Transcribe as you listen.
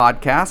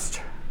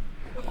podcast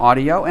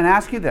audio and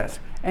ask you this.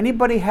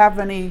 Anybody have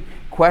any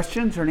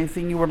questions or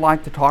anything you would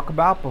like to talk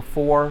about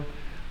before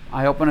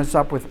I open us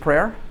up with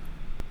prayer?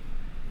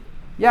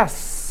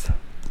 Yes.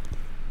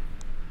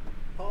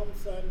 Palm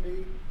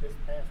Sunday, this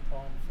past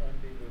Palm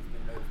Sunday, was the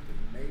most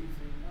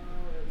amazing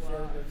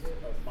service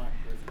of my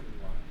Christian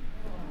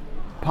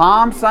life.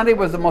 Palm Sunday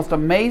was the most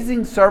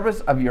amazing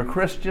service of your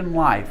Christian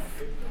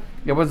life.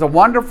 It was a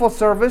wonderful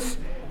service.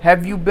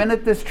 Have you been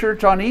at this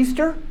church on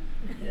Easter?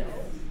 Yes.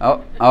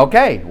 Oh,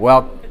 okay.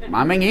 Well,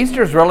 I mean,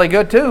 Easter's really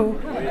good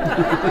too.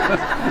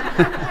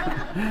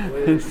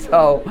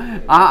 So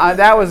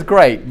that was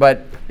great.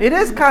 But it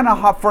is kind of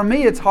hard. For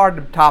me, it's hard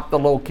to top the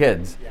little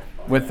kids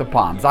with the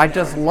palms. I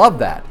just love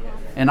that.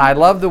 And I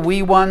love the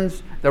wee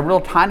ones, the real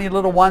tiny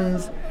little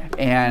ones.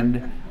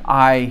 And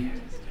I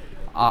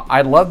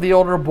love the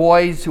older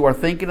boys who are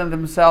thinking to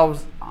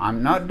themselves,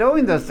 I'm not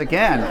doing this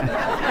again.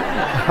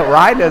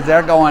 Right? As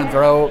they're going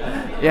through.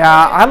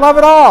 Yeah, I love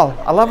it all.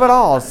 I love it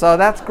all. So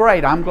that's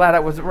great. I'm glad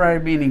it was very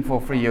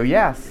meaningful for you.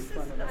 Yes. This is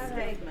a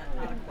statement,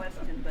 not a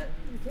question, but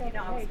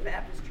I was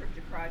Baptist Church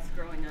of Christ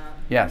growing up.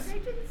 Yes. They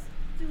didn't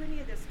do any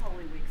of this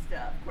Holy Week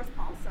stuff. Of course,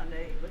 Palm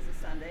Sunday was a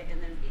Sunday,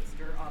 and then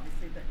Easter,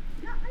 obviously, but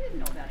I didn't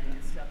know about any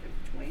of this stuff in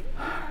between.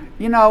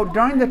 You know,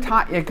 during the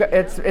time,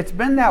 it's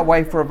been that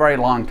way for a very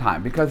long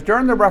time, because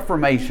during the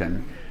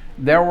Reformation,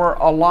 there were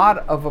a lot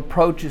of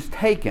approaches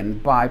taken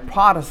by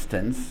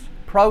Protestants,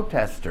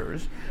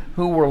 protesters,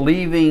 who were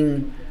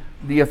leaving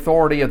the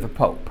authority of the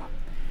Pope.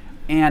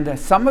 And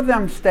some of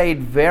them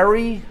stayed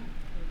very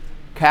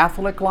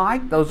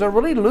Catholic-like. Those are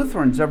really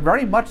Lutherans. They're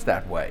very much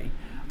that way.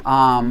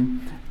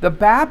 The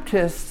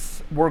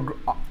Baptists were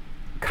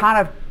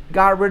kind of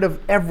got rid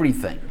of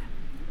everything,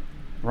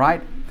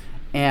 right?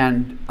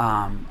 And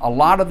a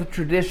lot of the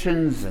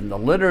traditions and the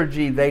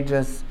liturgy, they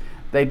just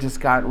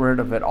got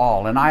rid of it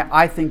all. And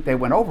I think they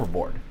went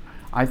overboard.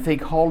 I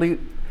think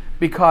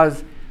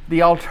because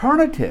the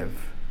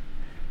alternative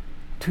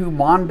to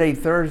Maundy,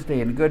 Thursday,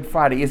 and Good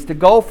Friday is to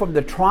go from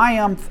the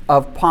triumph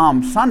of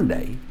Palm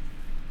Sunday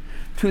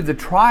to the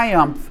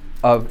triumph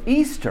of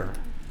Easter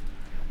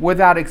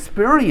without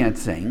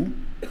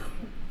experiencing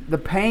the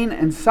pain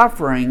and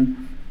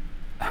suffering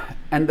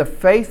and the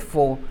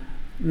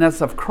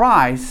faithfulness of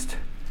Christ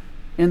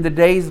in the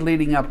days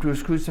leading up to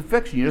his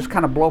crucifixion. You just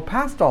kind of blow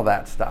past all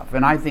that stuff,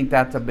 and I think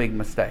that's a big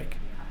mistake.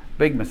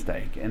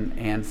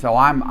 And so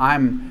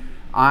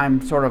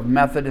I'm sort of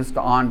Methodist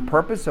on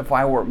purpose. If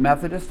I were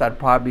Methodist, I'd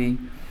probably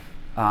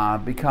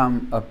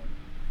become a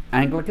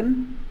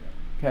Anglican,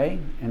 okay,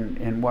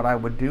 in what I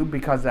would do,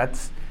 because I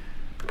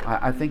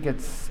think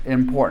it's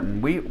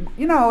important.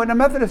 In a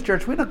Methodist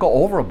church, we don't go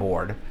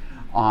overboard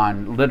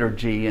on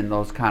liturgy and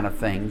those kind of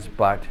things,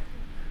 but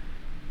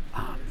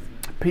I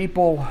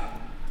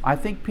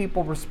think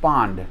people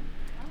respond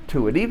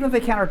to it, even if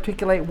they can't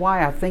articulate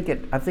why. I think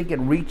it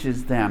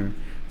reaches them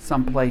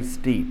someplace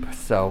deep.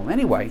 So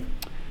anyway.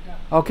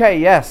 Okay,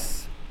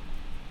 yes.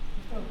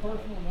 Just on a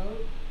personal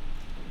note,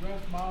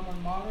 congrats Mom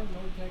and Modern,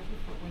 North Texas,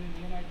 for winning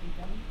the NIT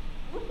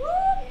tournament.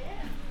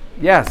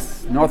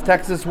 Yes, North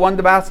Texas won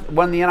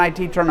the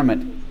NIT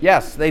tournament.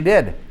 Yes, they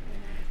did.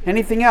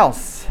 Anything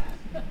else?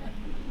 Did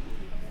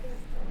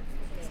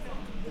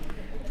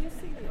you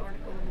see the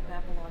article in the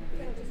Babylon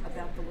Bee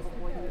about the little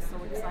boy who was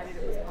so excited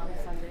it was Palm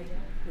Sunday?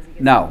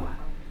 No.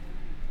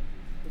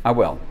 I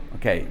will.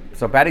 Okay,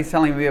 so Patty's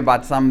telling me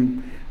about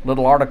some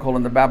little article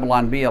in the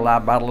Babylon Bee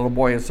about a little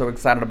boy who's so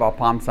excited about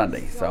Palm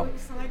Sunday. So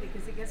excited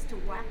because he gets to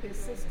whack his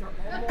sister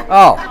all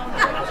Oh,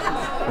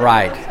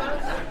 right.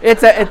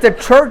 It's a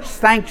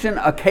church-sanctioned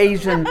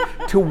occasion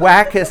to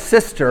whack his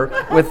sister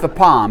with the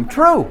palm.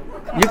 True.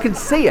 You can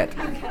see it.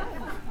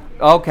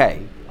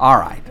 Okay. All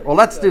right. Well,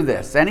 let's do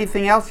this.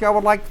 Anything else y'all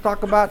would like to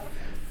talk about?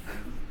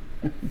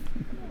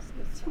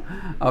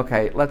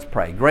 Okay, let's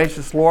pray.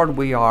 Gracious Lord,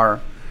 we are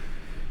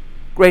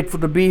grateful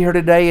to be here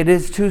today. It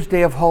is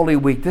Tuesday of Holy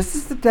Week. This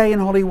is the day in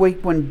Holy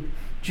Week when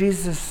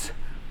Jesus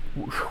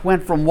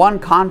went from one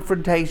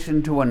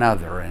confrontation to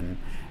another, and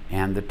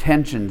the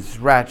tensions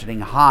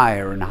ratcheting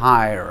higher and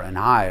higher and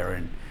higher,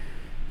 and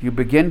you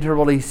begin to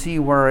really see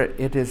where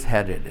it is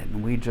headed.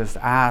 And we just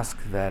ask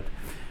that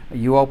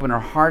you open our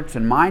hearts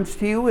and minds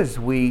to you as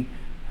we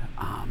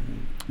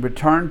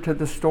return to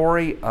the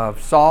story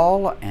of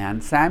Saul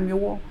and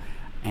Samuel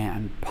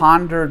and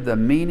ponder the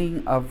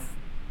meaning of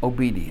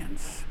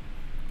obedience.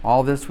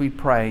 All this we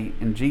pray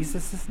in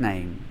Jesus'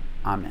 name.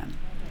 Amen.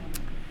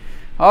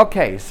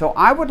 Okay, so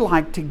I would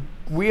like to,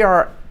 we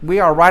are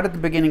right at the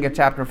beginning of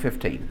chapter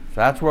 15. So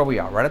that's where we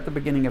are, right at the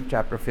beginning of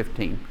chapter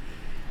 15.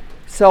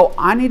 So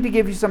I need to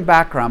give you some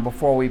background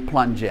before we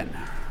plunge in.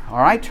 All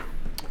right?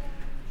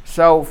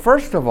 So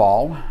first of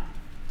all,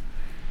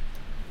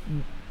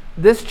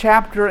 this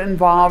chapter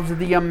involves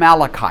the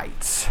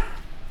Amalekites.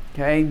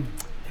 Okay?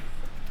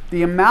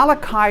 The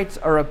Amalekites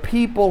are a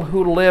people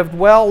who lived,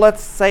 well,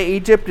 let's say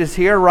Egypt is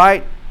here,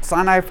 right?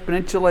 Sinai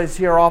Peninsula is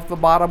here off the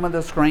bottom of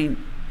the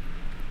screen.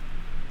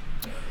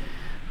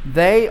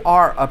 They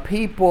are a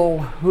people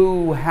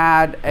who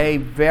had a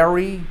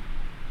very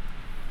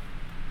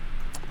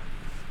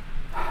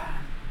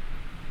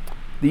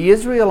the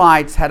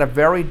Israelites had a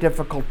very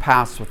difficult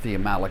past with the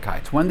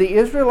Amalekites. When the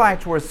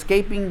Israelites were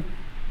escaping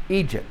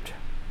Egypt,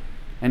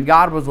 and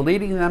God was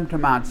leading them to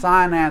Mount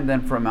Sinai, and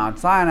then from Mount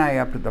Sinai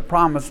up to the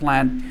Promised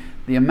Land,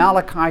 the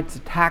Amalekites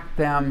attacked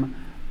them.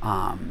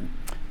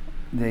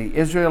 The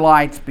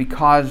Israelites,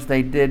 because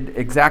they did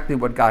exactly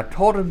what God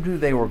told them to,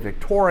 they were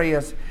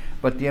victorious,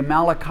 but the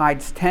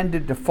Amalekites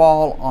tended to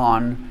fall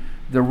on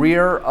the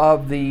rear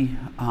of the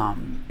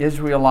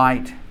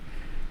Israelite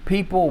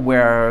people,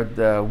 where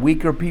the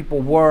weaker people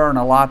were, and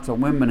lots of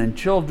women and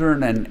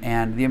children,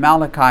 and the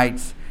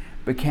Amalekites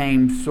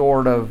became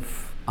sort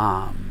of,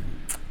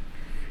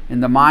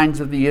 in the minds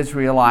of the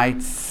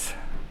Israelites,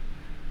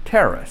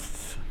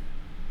 terrorists,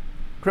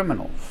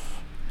 criminals,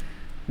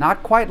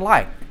 not quite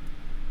like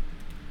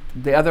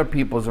the other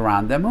peoples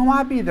around them, who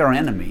might be their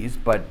enemies,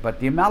 but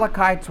the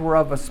Amalekites were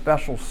of a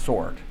special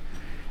sort.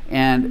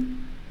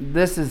 And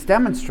this is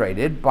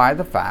demonstrated by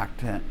the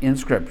fact in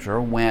Scripture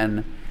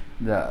when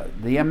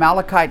the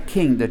Amalekite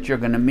king that you're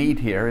going to meet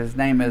here, his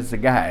name is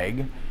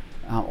Agag,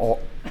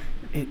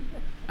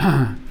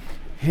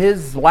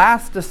 his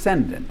last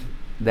descendant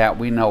that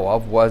we know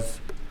of was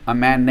a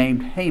man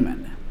named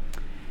Haman.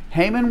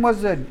 Haman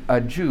was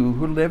a Jew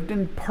who lived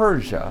in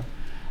Persia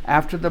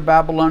after the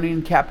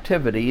Babylonian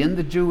captivity in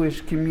the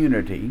Jewish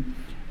community,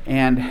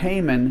 and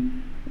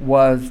Haman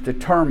was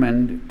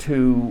determined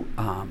to,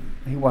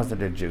 he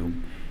wasn't a Jew,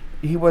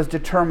 he was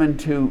determined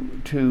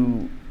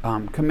to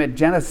commit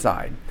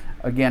genocide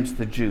against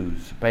the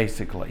Jews,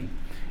 basically,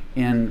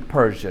 in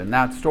Persia. And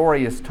that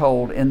story is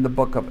told in the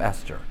book of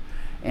Esther.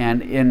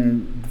 And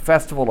in the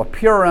festival of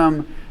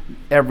Purim,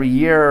 every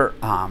year,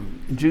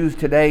 Jews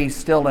today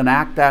still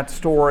enact that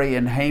story,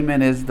 and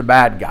Haman is the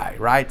bad guy,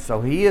 right?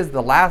 So he is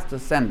the last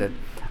descendant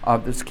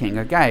of this king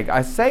Agag.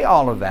 I say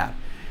all of that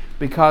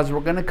because we're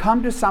going to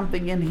come to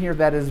something in here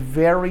that is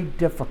very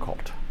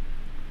difficult.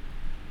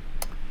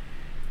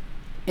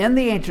 In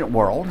the ancient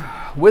world,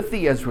 with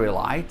the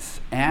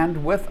Israelites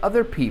and with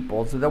other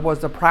peoples, there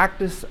was a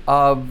practice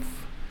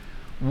of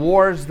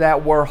wars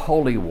that were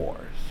holy wars.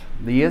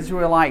 The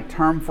Israelite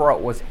term for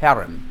it was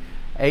herem,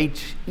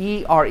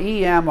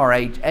 H-E-R-E-M or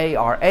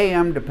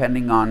H-A-R-A-M,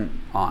 depending on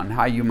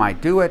how you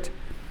might do it.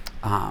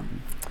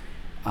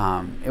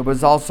 It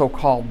was also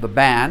called the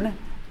ban.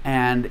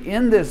 And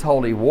in this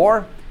holy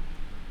war,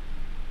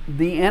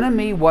 the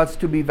enemy was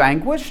to be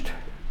vanquished,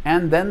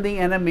 and then the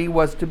enemy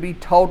was to be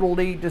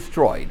totally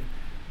destroyed.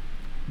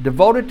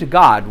 Devoted to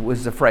God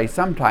was the phrase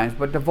sometimes,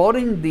 but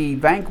devoting the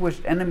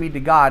vanquished enemy to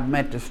God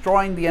meant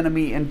destroying the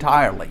enemy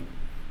entirely,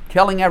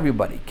 killing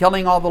everybody,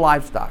 killing all the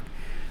livestock,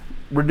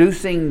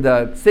 reducing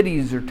the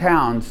cities or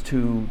towns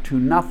to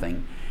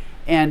nothing.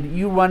 And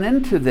you run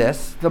into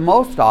this the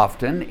most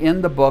often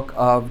in the book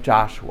of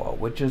Joshua,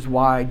 which is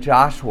why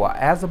Joshua,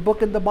 as a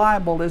book in the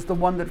Bible, is the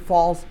one that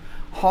falls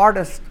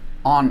hardest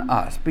on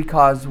us,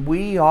 because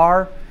we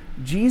are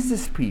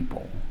Jesus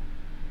people,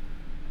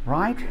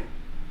 right?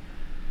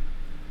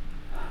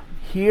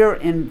 Here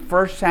in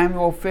 1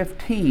 Samuel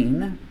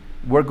 15,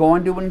 we're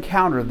going to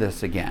encounter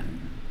this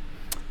again.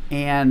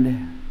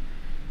 And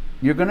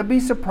you're going to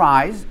be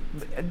surprised.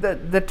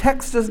 The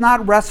text does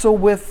not wrestle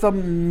with the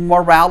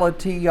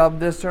morality of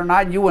this or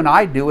not. You and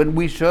I do, and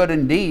we should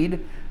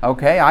indeed.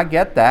 Okay, I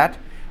get that.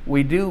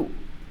 We do.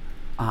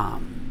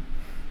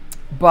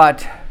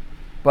 But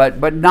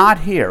not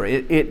here.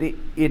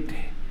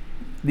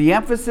 The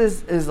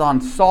emphasis is on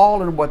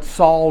Saul and what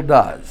Saul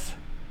does.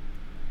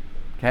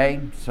 Okay,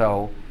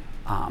 so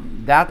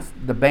that's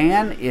the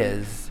ban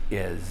is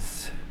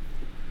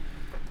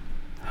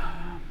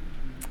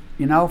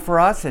you know, for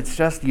us, it's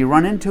just you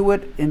run into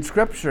it in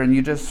Scripture and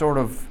you just sort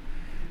of,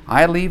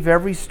 I leave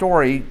every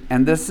story,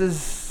 and this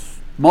is,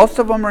 most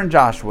of them are in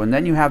Joshua, and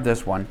then you have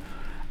this one,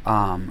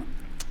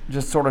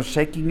 just sort of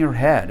shaking your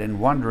head and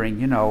wondering,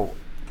 you know,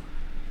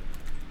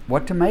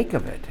 what to make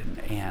of it,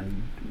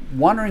 and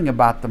wondering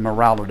about the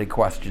morality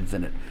questions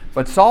in it.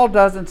 But Saul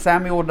doesn't,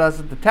 Samuel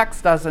doesn't, the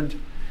text doesn't.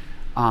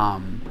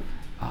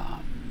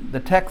 The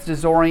text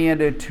is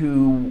oriented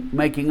to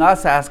making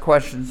us ask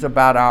questions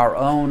about our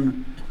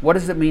own. What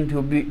does it mean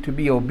to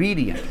be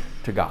obedient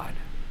to God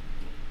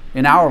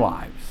in our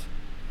lives?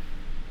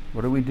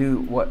 What do we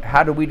do?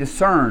 How do we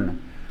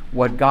discern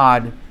what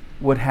God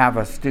would have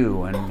us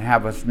do and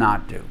have us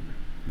not do?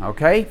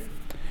 Okay?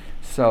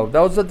 So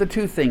those are the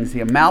two things.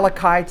 The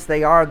Amalekites,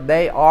 they are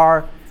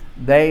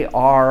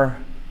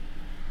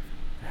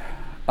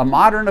a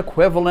modern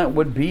equivalent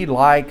would be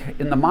like,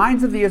 in the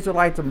minds of the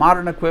Israelites, a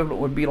modern equivalent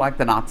would be like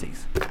the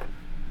Nazis.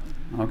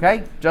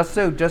 Okay? Just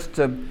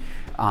to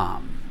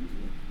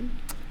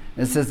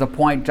this is a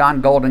point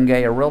John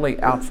Goldingay, a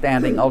really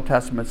outstanding Old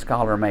Testament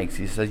scholar, makes.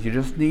 He says you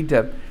just need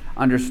to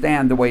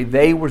understand the way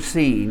they were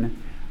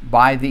seen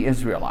by the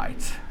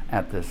Israelites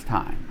at this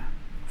time.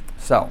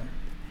 So,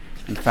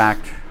 in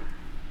fact,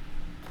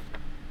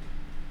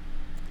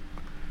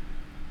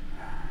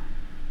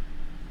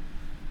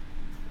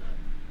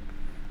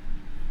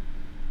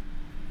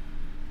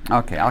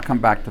 okay, I'll come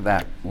back to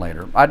that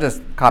later. I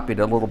just copied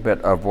a little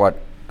bit of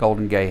what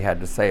Goldingay had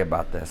to say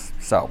about this.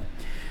 So,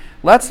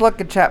 Let's look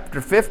at chapter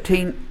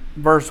 15,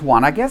 verse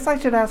 1. I guess I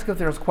should ask if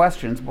there's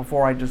questions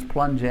before I just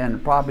plunge in.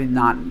 Probably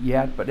not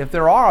yet, but if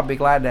there are, I'll be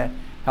glad to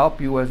help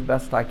you as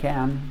best I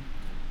can.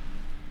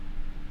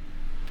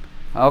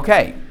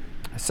 Okay,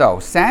 so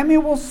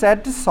Samuel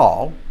said to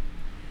Saul,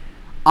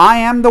 I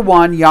am the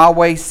one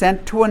Yahweh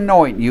sent to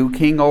anoint you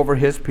king over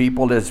his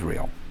people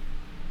Israel.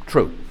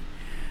 True.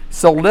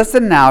 So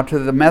listen now to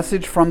the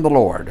message from the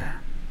Lord.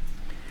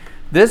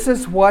 This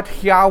is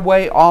what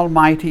Yahweh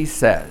Almighty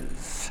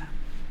says.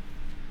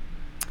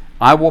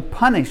 I will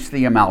punish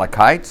the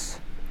Amalekites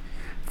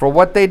for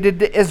what they did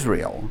to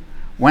Israel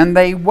when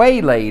they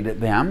waylaid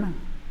them.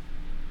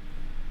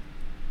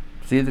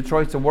 See the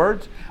choice of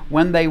words?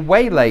 When they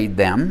waylaid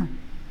them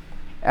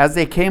as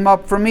they came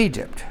up from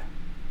Egypt.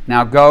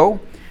 Now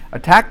go,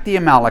 attack the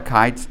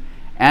Amalekites,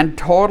 and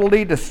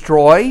totally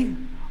destroy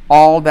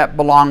all that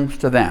belongs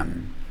to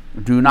them.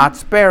 Do not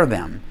spare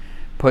them.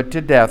 Put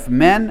to death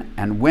men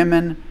and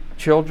women,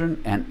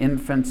 children and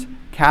infants,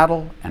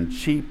 cattle and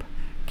sheep,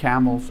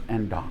 camels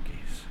and donkeys.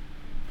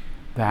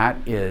 That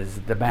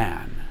is the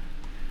ban.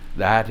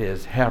 That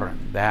is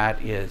Herem.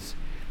 That is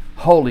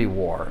holy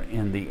war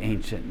in the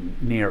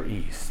ancient Near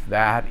East.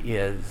 That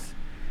is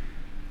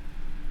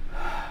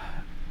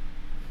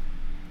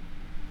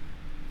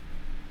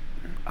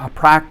a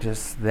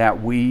practice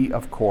that we,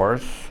 of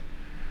course,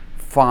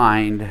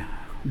 find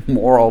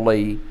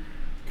morally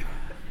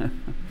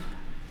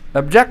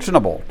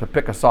objectionable, to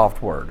pick a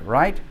soft word,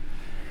 right?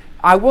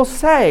 I will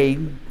say,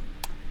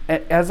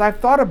 as I've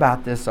thought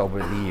about this over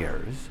the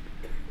years,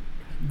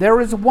 there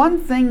is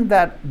one thing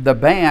that the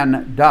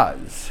ban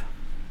does.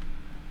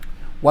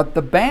 What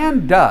the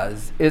ban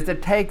does is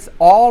it takes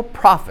all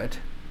profit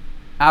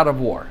out of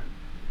war,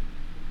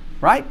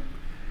 right?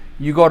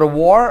 You go to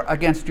war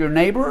against your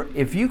neighbor.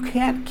 If you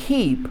can't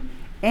keep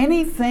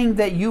anything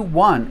that you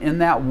won in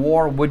that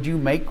war, would you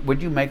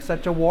make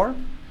such a war?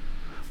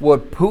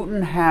 Would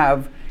Putin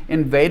have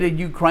invaded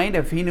Ukraine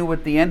if he knew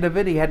at the end of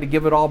it he had to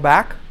give it all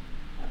back?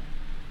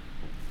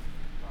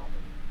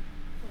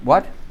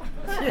 What?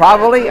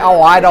 Probably?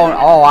 I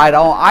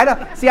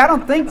don't. See, I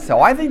don't think so.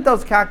 I think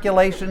those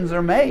calculations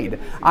are made.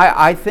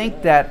 I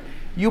think that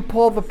you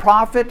pull the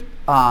profit,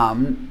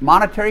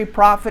 monetary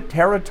profit,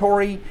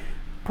 territory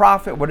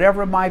profit,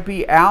 whatever it might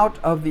be, out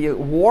of the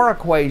war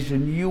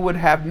equation, you would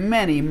have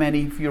many,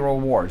 many fewer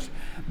wars.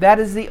 That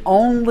is the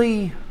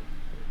only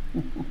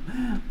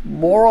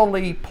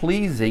morally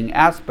pleasing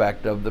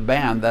aspect of the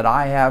ban that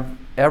I have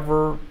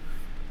ever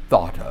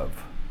thought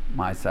of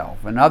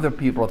myself, and other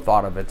people have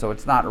thought of it, so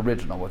it's not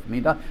original with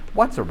me.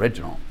 What's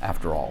original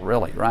after all,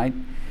 really, right?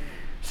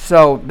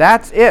 So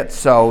that's it.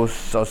 So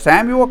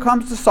Samuel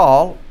comes to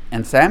Saul,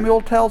 and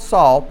Samuel tells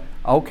Saul,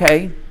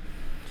 okay,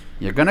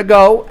 you're going to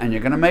go and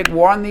you're going to make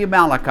war on the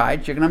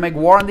Amalekites, you're going to make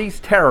war on these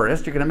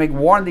terrorists, you're going to make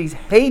war on these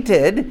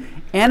hated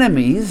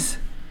enemies,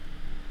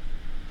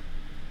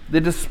 the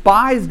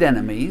despised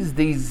enemies,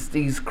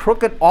 these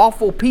crooked,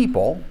 awful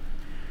people,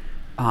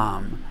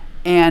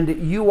 and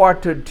you are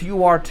to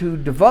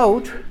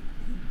devote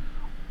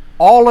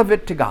all of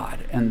it to God,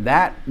 and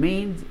that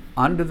means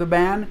under the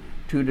ban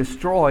to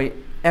destroy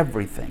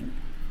everything,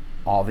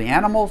 all the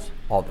animals,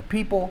 all the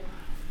people,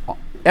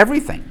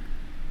 everything.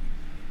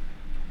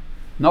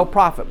 No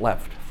profit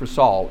left for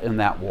Saul in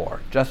that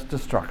war, just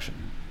destruction.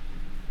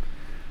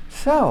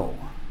 So,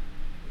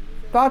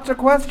 thoughts or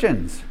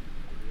questions?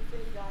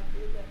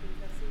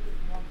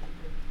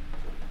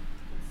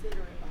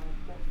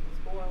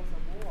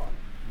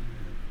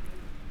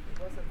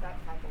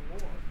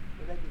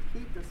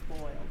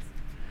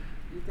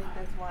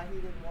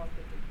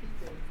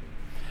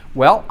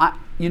 Well,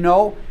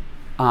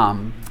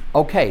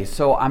 okay,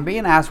 so I'm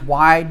being asked,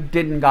 why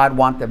didn't God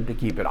want them to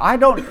keep it? I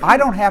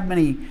don't have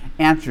many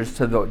answers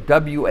to the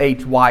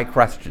WHY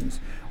questions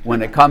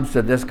when it comes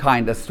to this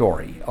kind of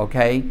story,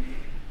 okay?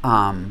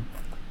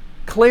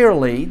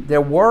 Clearly,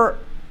 there were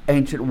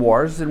ancient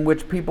wars in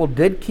which people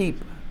did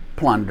keep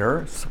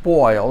plunder,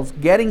 spoils.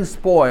 Getting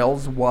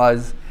spoils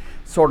was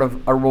sort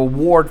of a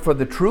reward for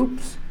the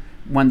troops.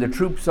 When the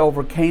troops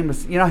overcame,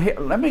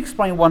 let me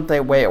explain one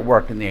way it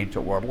worked in the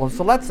ancient world. Well,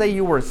 so let's say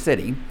you were a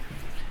city,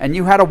 and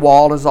you had a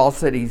wall, as all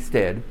cities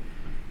did,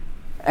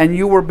 and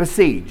you were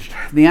besieged.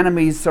 The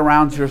enemy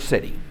surrounds your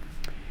city.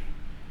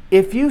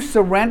 If you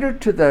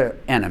surrendered to the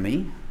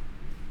enemy,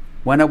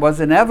 when it was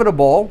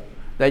inevitable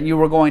that you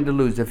were going to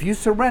lose, if you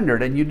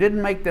surrendered and you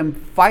didn't make them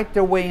fight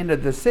their way into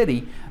the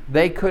city,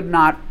 they could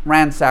not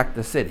ransack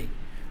the city.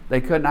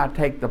 They could not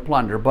take the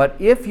plunder. But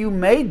if you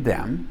made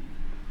them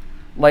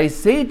lay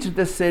siege to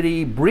the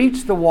city,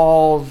 breach the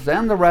walls,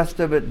 and the rest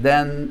of it,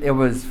 then it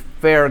was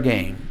fair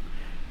game.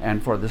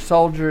 And for the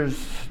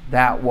soldiers,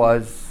 that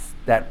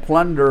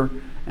plunder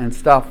and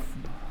stuff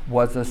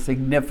was a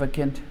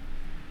significant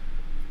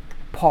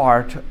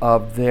part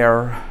of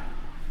their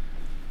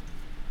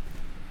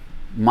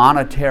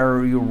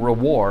monetary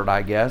reward,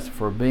 I guess,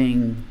 for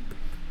being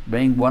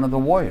one of the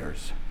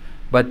warriors.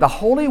 But the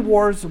holy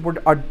wars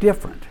are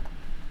different.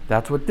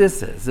 That's what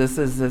this is.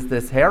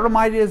 This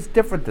Heremite is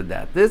different than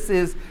that. This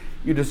is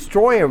You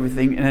destroy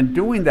everything, and in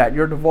doing that,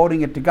 you're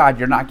devoting it to God.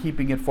 You're not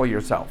keeping it for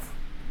yourself.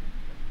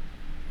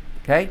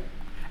 Okay?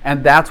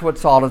 And that's what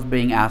Saul is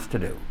being asked to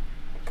do,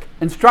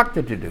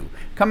 instructed to do,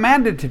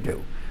 commanded to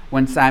do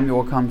when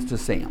Samuel comes to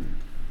see him.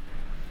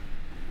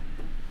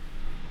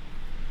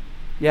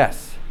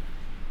 Yes?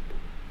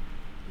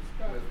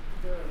 Scott,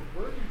 the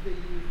word they use,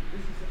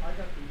 I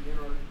got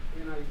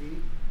the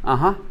NIV,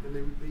 Uh-huh. and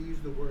they use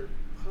the word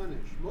punish.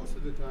 Most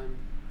of the time,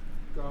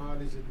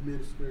 God is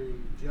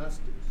administering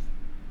justice.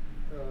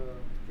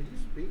 Can you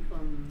speak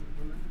on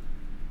that?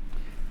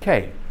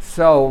 Okay,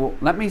 so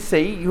let me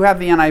see. You have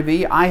the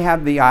NIV. I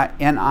have the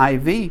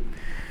NIV.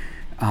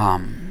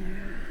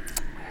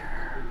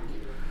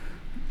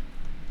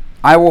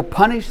 I will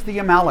punish the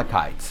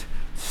Amalekites.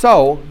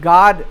 So,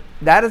 God,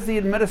 that is the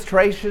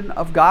administration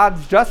of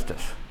God's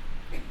justice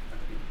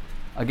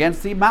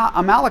against the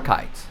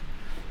Amalekites.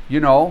 You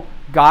know,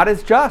 God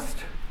is just.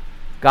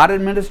 God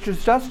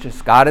administers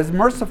justice. God is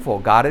merciful.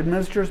 God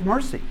administers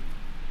mercy.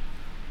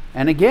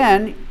 And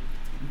again,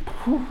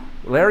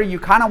 Larry, you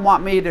kind of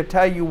want me to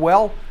tell you,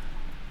 well,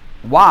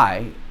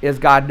 why is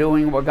God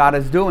doing what God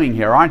is doing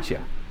here, aren't you?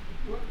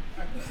 Well,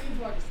 it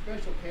seems like a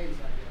special case,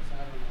 I guess.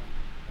 I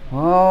don't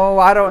know. Oh,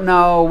 I don't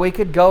know. We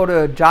could go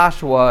to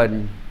Joshua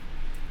and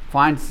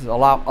find a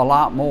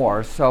lot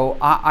more. So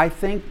I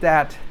think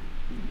that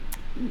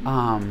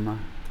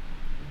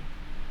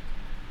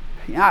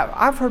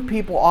I've heard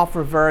people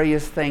offer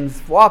various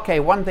things. Well, okay,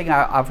 one thing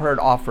I've heard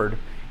offered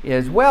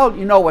is, well,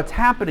 you know, what's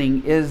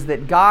happening is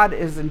that God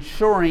is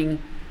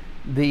ensuring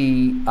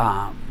the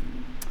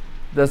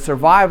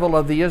survival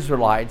of the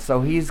Israelites,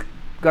 so he's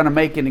going to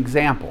make an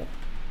example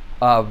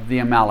of the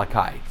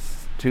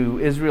Amalekites to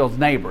Israel's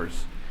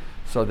neighbors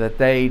so that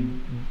they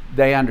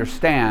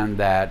understand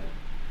that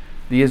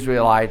the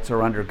Israelites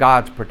are under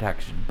God's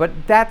protection.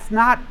 But that's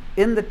not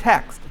in the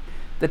text.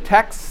 The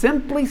text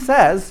simply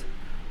says,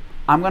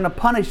 I'm going to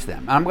punish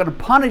them. I'm going to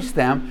punish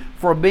them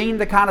for being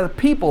the kind of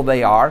people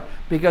they are,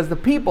 because the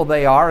people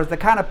they are is the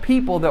kind of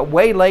people that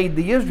waylaid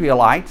the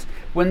Israelites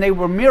when they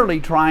were merely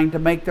trying to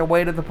make their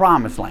way to the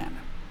promised land.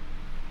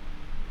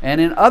 And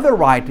in other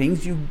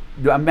writings,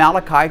 the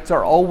Amalekites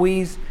are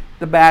always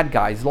the bad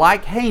guys,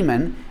 like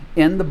Haman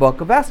in the book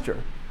of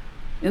Esther.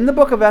 In the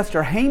book of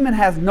Esther, Haman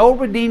has no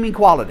redeeming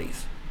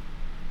qualities.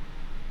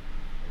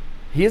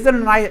 He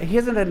isn't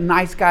a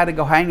nice guy to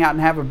go hang out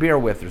and have a beer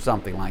with or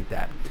something like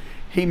that.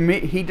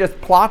 He just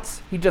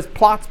plots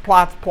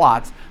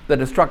the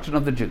destruction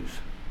of the Jews.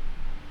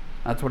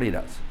 That's what he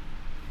does.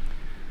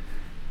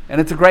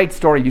 And it's a great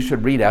story. You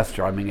should read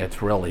Esther. I mean,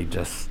 it's really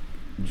just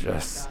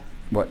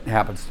what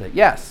happens to it.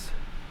 Yes?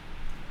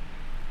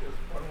 There's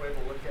one way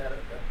to look at it,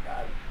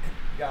 that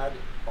God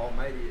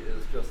Almighty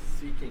is just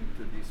seeking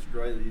to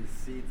destroy these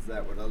seeds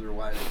that would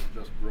otherwise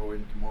just grow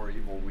into more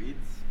evil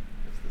weeds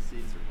if the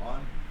seeds are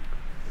gone.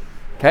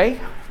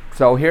 Okay,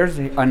 so here's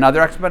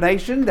another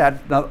explanation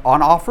that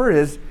on offer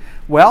is,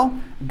 well,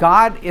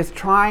 God is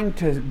trying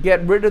to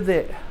get rid of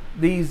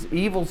these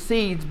evil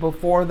seeds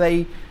before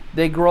they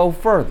grow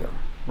further,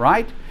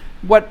 right?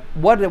 What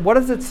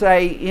does it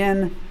say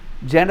in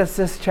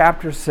Genesis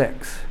chapter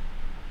 6?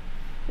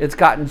 It's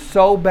gotten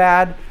so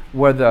bad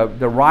where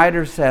the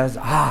writer says,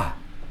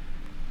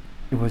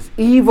 it was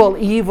evil,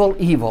 evil,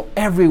 evil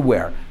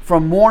everywhere.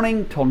 From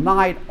morning till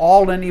night,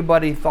 all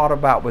anybody thought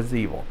about was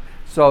evil.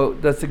 So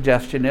the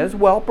suggestion is,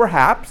 well,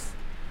 perhaps,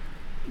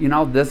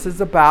 this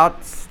is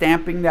about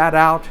stamping that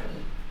out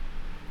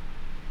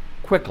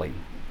quickly.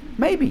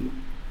 Maybe.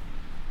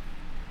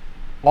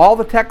 All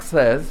the text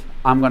says,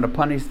 I'm going to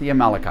punish the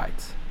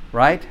Amalekites,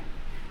 right?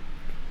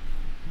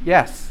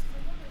 Yes.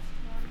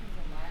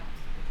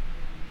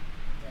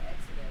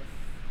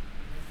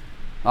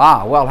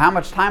 Well, how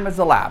much time has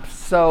elapsed?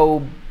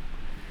 So,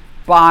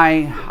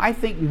 by, I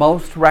think,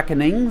 most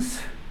reckonings,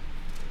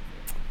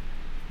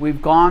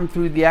 we've gone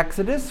through the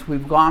Exodus, we're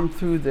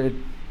to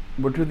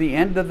the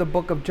end of the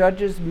book of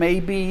Judges,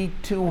 maybe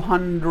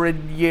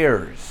 200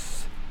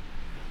 years.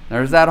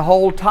 There's that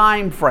whole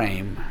time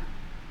frame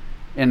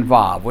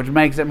involved, which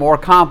makes it more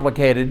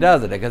complicated,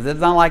 doesn't it? Because it's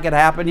not like it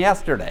happened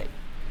yesterday.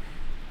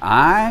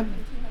 I'm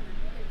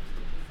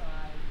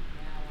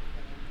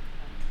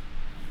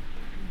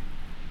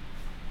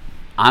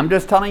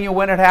just telling you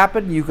when it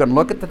happened. You can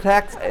look at the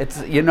text.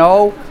 It's,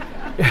 you're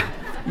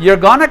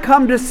going to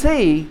come to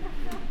see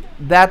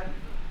that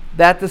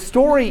the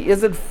story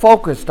isn't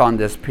focused on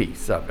this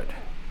piece of it.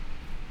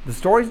 The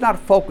story's not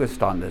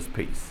focused on this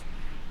piece.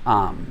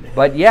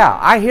 But yeah,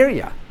 I hear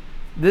you.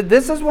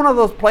 This is one of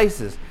those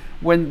places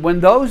when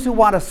those who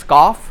want to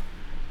scoff,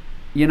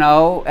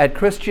 at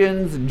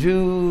Christians and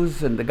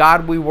Jews and the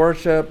God we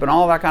worship and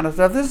all that kind of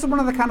stuff, this is one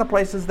of the kind of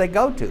places they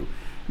go to.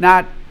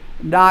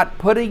 Not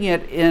putting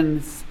it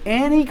in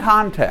any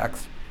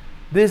context.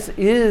 This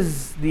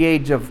is the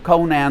age of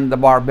Conan the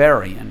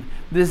Barbarian.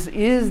 This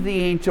is the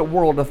ancient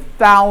world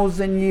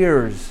 1,000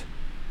 years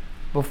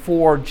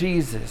before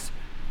Jesus.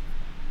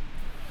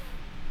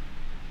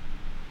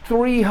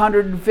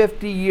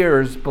 350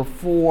 years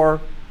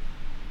before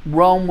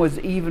Rome was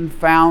even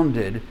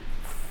founded.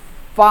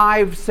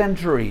 5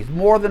 centuries,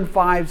 more than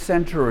 5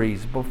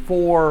 centuries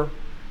before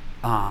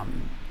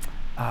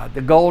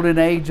the golden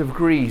age of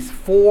Greece,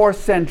 4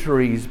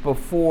 centuries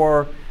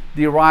before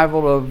the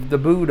arrival of the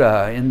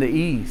Buddha in the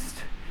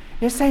East.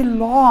 It's a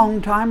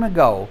long time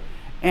ago.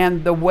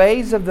 And the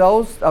ways of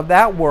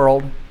that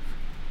world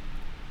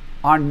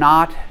are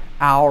not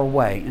our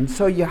way. And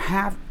so you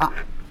have,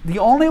 the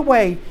only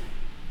way,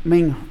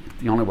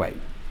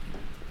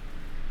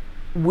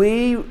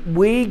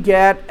 we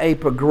get a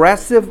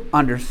progressive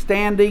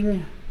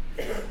understanding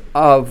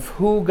of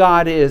who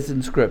God is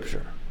in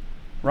Scripture,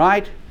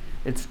 right?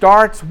 It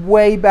starts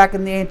way back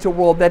in the ancient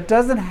world that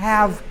doesn't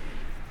have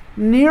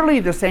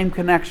nearly the same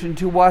connection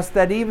to us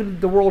that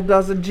even the world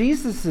does in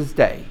Jesus'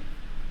 day,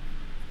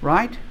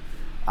 right?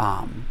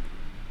 And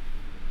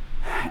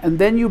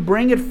then you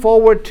bring it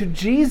forward to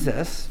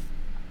Jesus,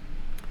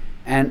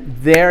 and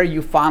there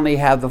you finally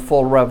have the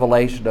full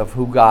revelation of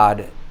who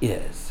God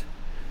is.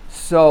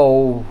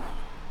 So,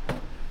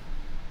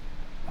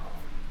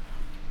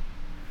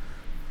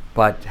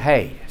 but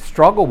hey,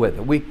 struggle with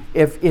it.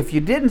 If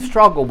you didn't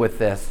struggle with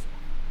this,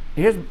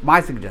 here's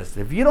my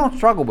suggestion. If you don't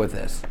struggle with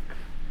this,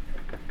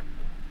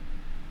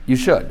 you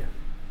should.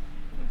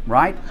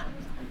 Right?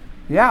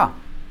 Yeah.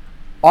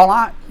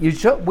 We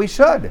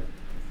should.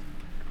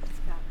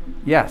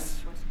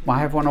 Yes. Well,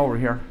 I have one over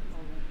here.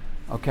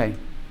 Okay.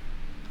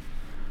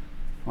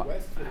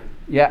 Wesley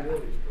Yeah. really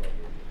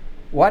struggled.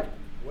 What?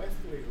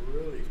 Wesley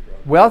really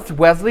struggled.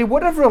 Wesley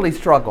would have really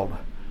struggled.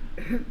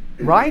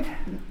 Right?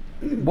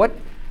 What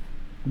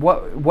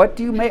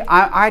do you make?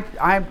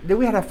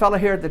 We had a fellow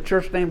here at the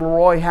church named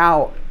Roy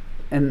Howe,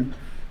 and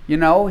he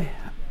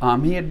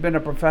had been a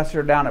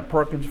professor down at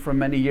Perkins for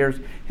many years.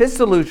 His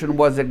solution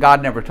was that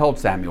God never told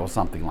Samuel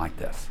something like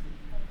this.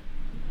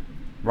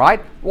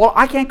 Right? Well,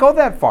 I can't go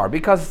that far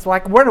because it's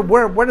like,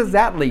 where does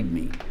that lead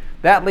me?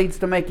 That leads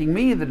to making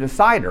me the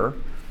decider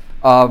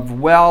of,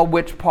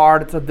 which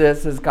parts of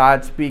this is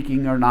God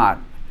speaking or not.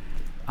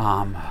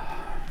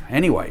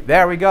 Anyway,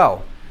 there we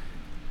go.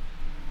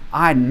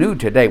 I knew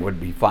today would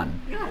be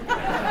fun.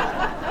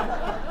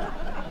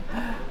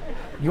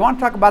 You want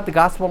to talk about the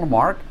Gospel of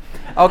Mark?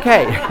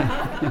 Okay.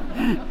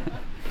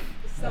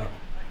 So,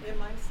 in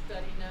my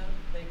study note,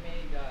 they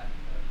made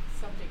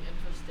something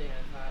interesting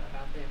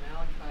about the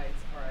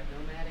Amalekites are a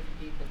nomadic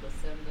people,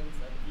 descendants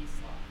of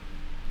Esau.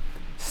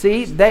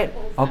 See,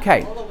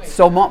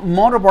 so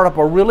Mona brought up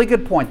a really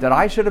good point that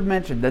I should have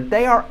mentioned, that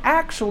they are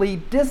actually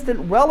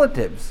distant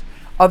relatives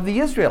of the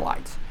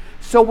Israelites.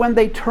 So when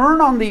they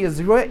turn on the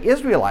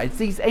Israelites,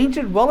 these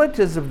ancient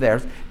relatives of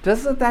theirs,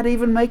 doesn't that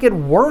even make it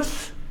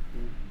worse?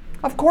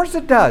 Of course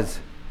it does.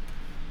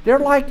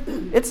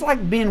 It's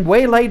like being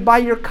waylaid by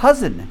your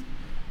cousin.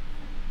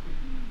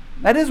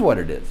 That is what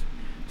it is.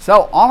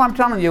 So all I'm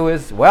telling you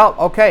is,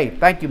 okay,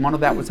 thank you, Mona,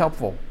 that was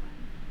helpful.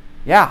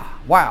 Yeah,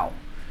 wow.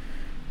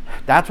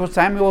 That's what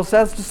Samuel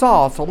says to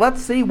Saul. So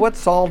let's see what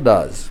Saul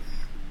does.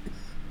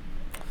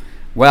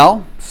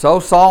 Well, so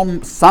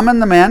Saul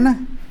summoned the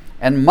men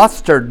and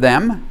mustered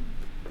them,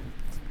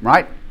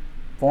 right?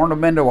 Formed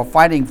them into a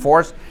fighting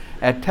force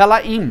at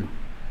Telaim,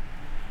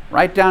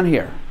 right down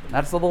here.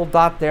 That's the little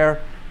dot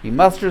there. He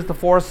musters the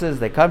forces.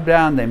 They come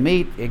down, they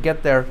meet, they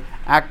get their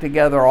act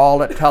together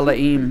all at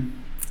Telaim.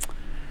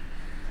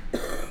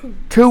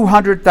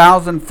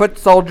 200,000 foot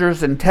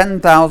soldiers and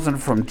 10,000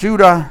 from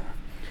Judah.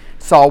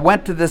 Saul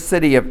went to the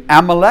city of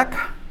Amalek.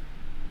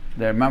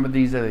 Remember,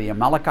 these are the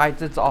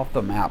Amalekites. It's off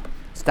the map.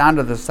 It's down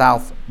to the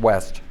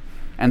southwest.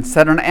 And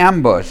set an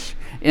ambush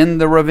in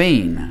the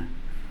ravine.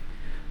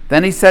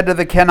 Then he said to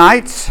the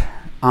Kenites,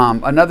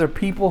 another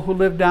people who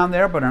live down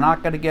there but are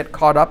not going to get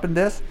caught up in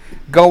this,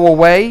 go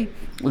away,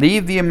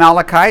 leave the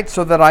Amalekites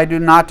so that I do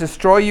not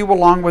destroy you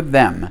along with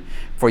them.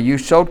 For you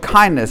showed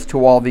kindness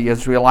to all the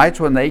Israelites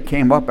when they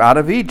came up out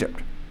of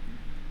Egypt.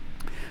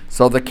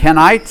 So the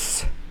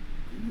Kenites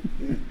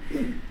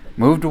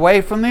moved away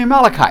from the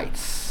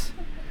Amalekites.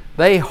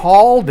 They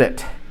hauled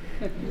it.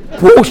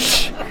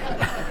 Whoosh!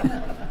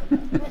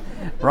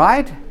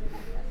 Right?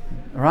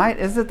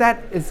 Isn't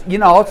that,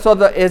 so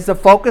is the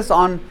focus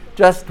on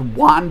just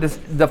one?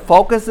 The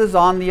focus is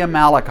on the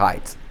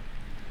Amalekites.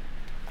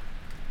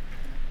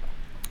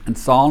 And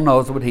Saul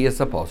knows what he is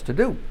supposed to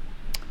do.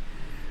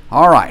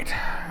 All right.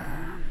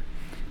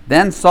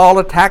 Then Saul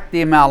attacked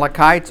the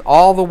Amalekites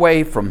all the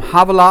way from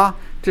Havilah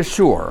to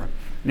Shur,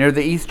 near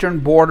the eastern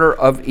border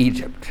of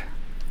Egypt.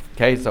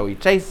 Okay, so he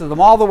chases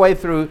them all the way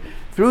through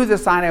the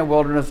Sinai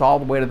wilderness, all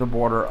the way to the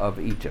border of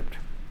Egypt.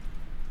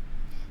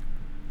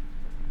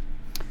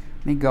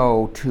 Let me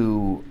go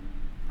to,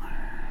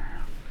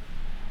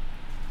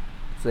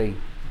 see,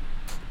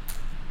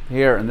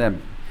 here, and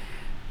then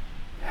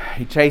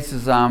he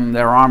chases them.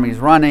 Their army's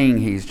running.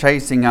 He's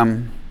chasing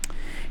them.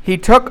 He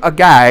took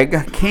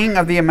Agag, king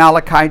of the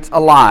Amalekites,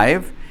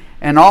 alive,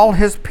 and all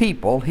his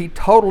people he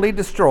totally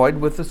destroyed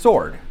with the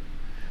sword.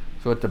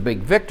 So it's a big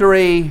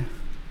victory.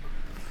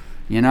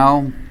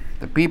 All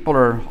the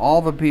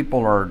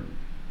people are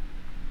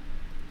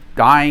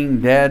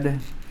dying,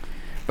 dead.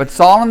 But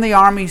Saul and the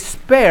army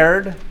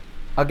spared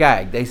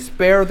Agag. They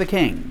spare the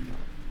king.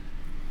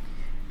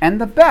 and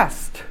the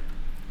best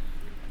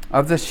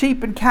of the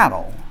sheep and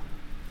cattle,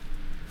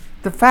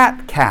 the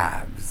fat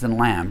calves and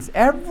lambs,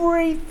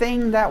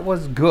 everything that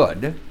was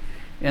good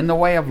in the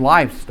way of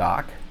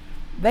livestock,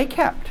 they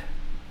kept.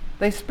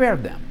 They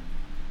spared them.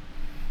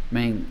 I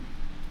mean,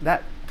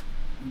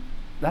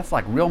 that's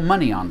like real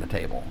money on the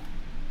table,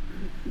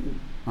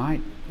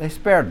 right? They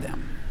spared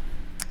them.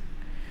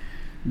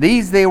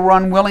 These they were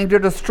unwilling to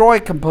destroy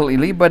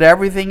completely, but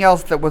everything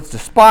else that was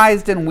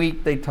despised and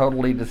weak they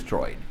totally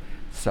destroyed.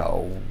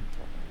 So,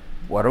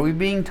 what are we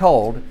being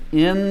told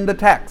in the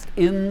text,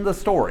 in the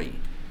story?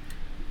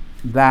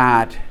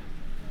 That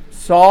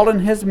Saul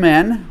and his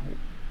men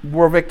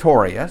were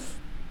victorious.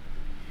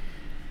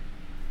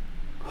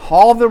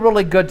 All the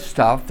really good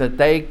stuff that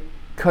they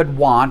could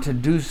want to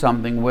do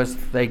something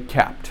with, they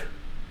kept.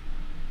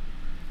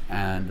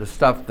 And the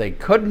stuff they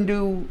couldn't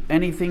do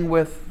anything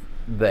with,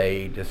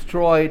 they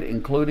destroyed,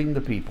 including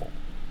the people.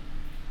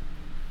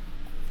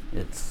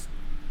 It's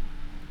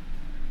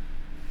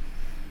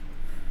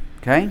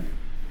okay.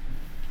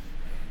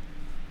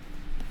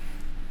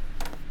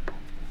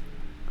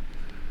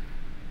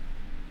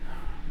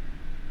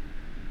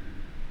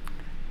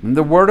 When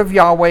the word of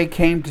Yahweh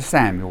came to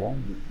Samuel,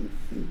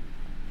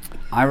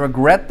 I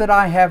regret that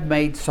I have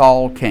made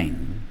Saul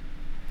king,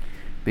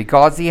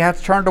 because he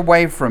hath turned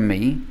away from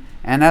me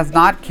and has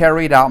not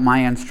carried out my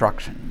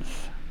instructions.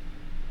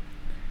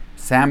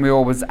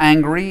 Samuel was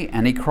angry,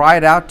 and he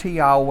cried out to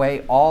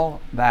Yahweh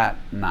all that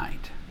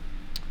night.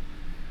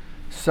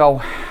 So,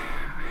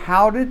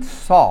 how did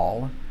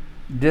Saul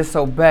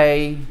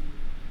disobey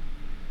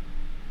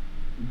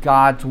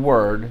God's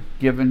word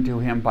given to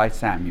him by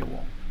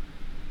Samuel?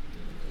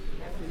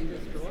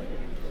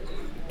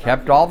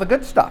 Kept all the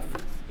good stuff.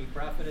 He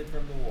profited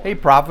from the war. He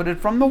profited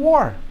from the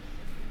war.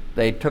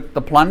 They took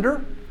the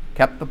plunder,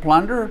 kept the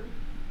plunder,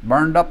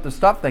 burned up the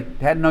stuff they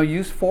had no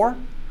use for,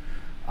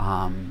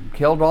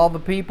 killed all the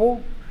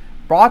people,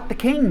 brought the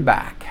king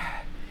back.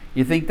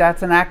 You think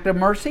that's an act of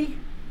mercy?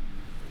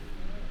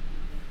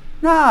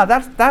 No,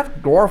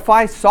 that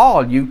glorifies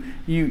Saul.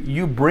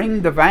 You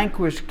bring the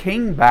vanquished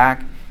king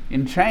back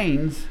in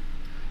chains.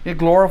 It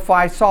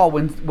glorifies Saul.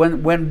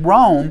 When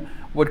Rome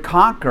would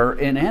conquer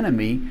an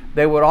enemy,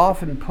 they would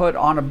often put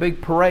on a big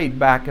parade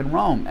back in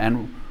Rome,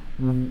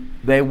 and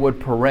they would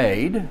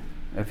parade,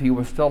 if he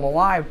was still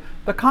alive,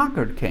 the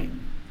conquered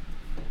king,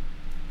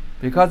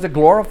 because it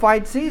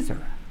glorified Caesar.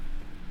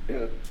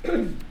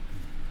 Shame.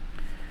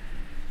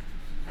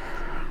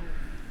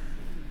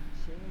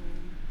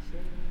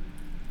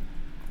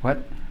 What?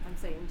 I'm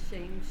saying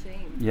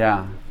shame.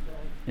 Yeah.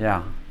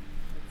 Yeah.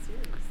 That's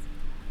serious.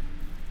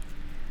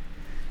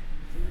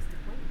 Serious to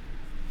point.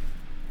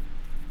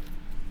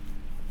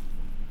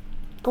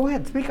 Go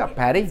ahead, speak up,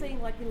 Patty. I'm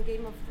saying like in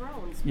Game of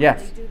Thrones, when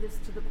Yes. they do this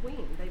to the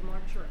queen. They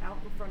march her out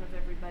in front of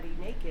everybody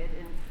naked,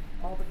 and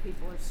all the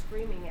people are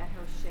screaming at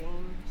her,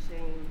 shame,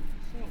 shame,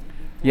 shame.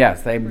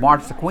 Yes, they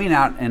marched the queen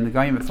out in the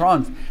Game of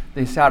Thrones.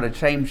 They shouted,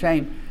 shame,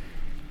 shame.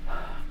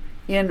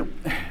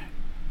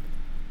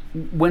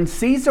 When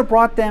Caesar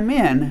brought them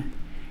in,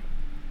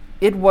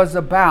 it was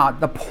about,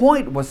 the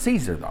point was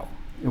Caesar though.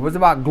 It was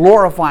about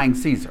glorifying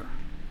Caesar.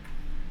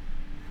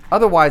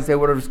 Otherwise, they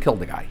would have just killed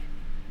the guy.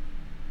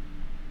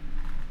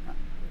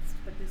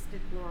 But this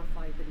did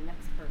glorify the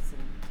next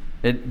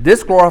person.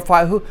 This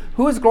glorified,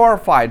 who is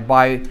glorified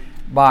by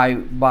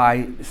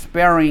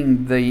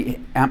sparing the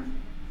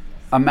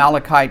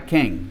Amalekite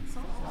king?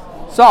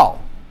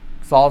 Saul.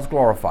 Saul's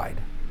glorified.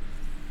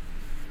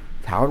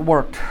 That's how it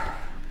worked.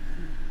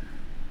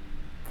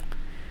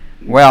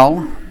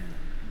 Well,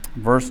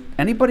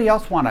 anybody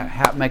else want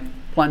to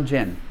plunge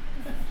in?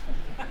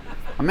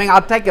 I mean,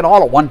 I'll take it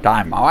all at one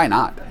time. Why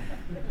not?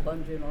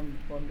 Plunge in on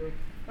plunder.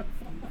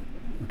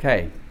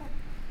 Okay.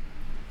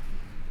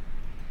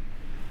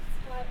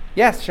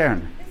 Yes,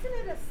 Sharon. Isn't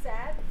it a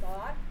sad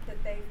thought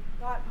that they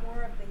thought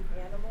more of the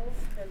animals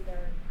than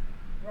their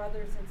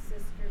brothers and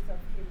sisters of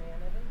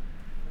humanity?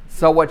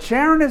 So what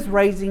Sharon is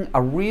raising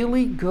a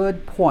really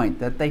good point,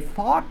 that they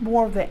thought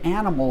more of the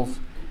animals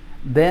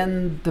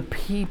than the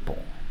people.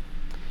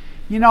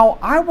 You know,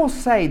 I will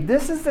say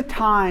this is the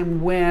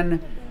time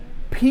when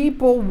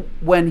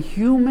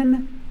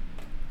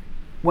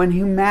when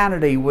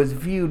humanity was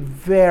viewed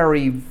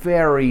very,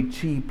 very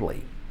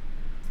cheaply.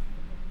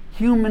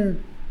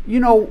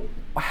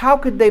 How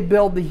could they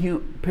build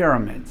the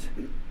pyramids?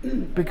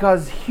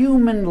 Because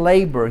human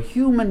labor,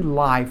 human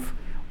life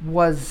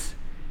was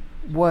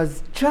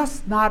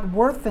just not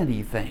worth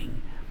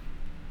anything.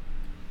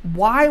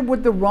 Why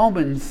would the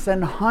Romans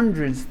send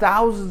hundreds,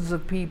 thousands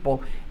of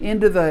people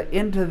into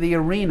the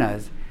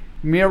arenas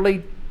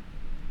merely?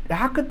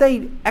 How could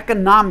they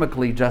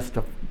economically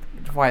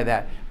justify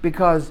that?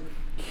 Because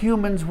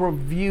humans were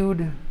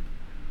viewed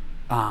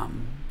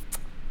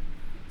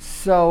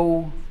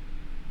so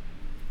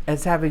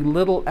as having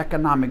little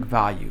economic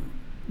value.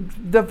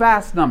 The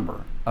vast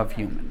number of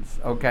humans,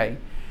 okay?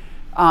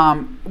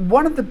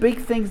 One of the big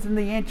things in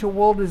the ancient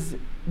world is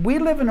we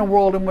live in a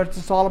world in which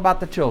it's all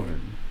about the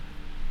children.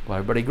 Will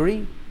everybody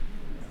agree?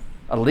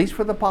 At least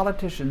for the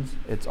politicians,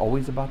 it's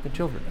always about the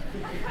children.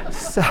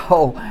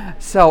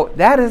 So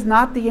that is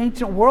not the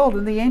ancient world.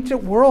 In the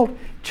ancient world,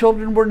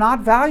 children were not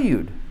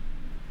valued.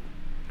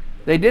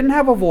 They didn't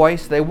have a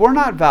voice. They were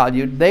not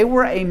valued. They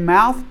were a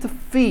mouth to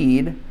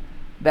feed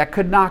that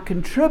could not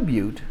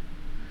contribute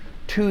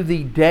to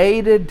the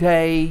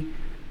day-to-day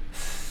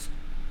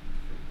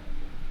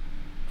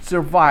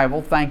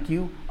survival, thank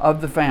you,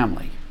 of the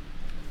family.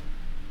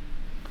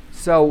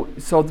 So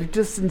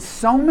just in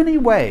so many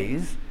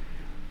ways,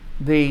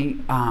 the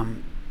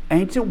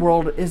ancient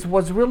world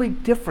was really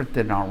different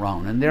than our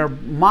own, and their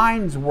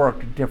minds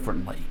worked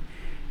differently.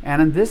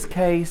 And in this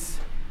case,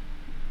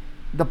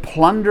 the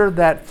plunder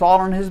that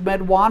Saul and his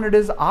men wanted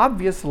is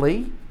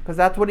obviously, because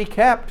that's what he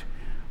kept,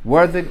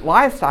 were the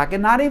livestock,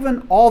 and not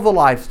even all the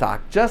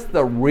livestock, just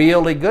the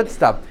really good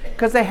stuff,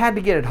 because they had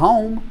to get it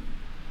home,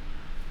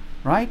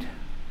 right?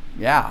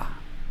 Yeah.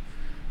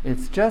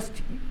 It's just,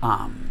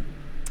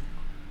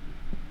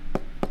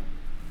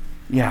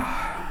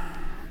 yeah.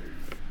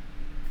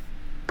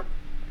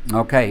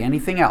 Okay,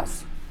 anything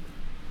else?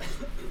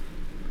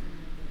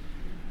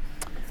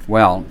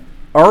 Well,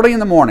 early in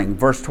the morning,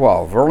 verse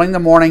 12, early in the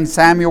morning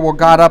Samuel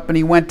got up and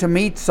he went to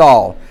meet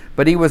Saul,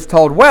 but he was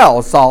told,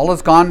 well, Saul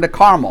has gone to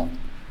Carmel.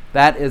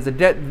 That is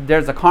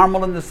there's a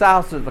Carmel in the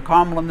south, there's a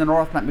Carmel in the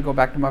north. Let me go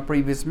back to my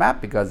previous map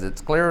because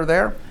it's clearer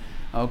there.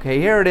 Okay,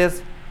 here it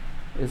is.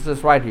 It's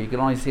just right here. You can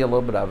only see a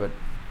little bit of it.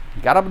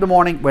 He got up in the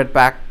morning, went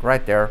back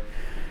right there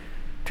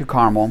to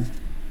Carmel.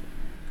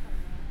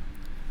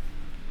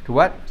 To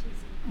what?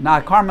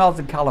 No, Carmel's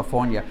in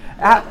California.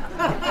 Yeah,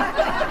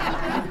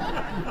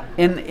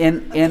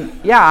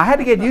 I had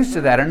to get used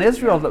to that. In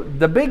Israel,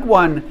 the big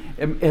one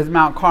is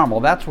Mount Carmel.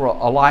 That's where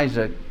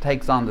Elijah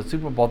takes on the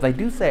Super Bowl. They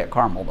do say it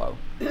Carmel, though.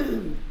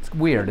 It's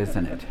weird,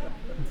 isn't it?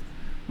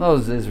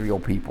 Those Israel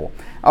people.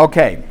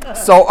 Okay,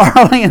 so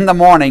early in the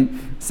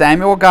morning,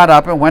 Samuel got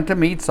up and went to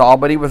meet Saul,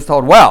 but he was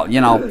told, well,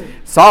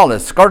 Saul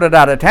has skirted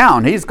out of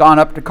town. He's gone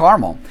up to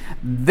Carmel.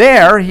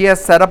 There he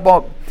has set up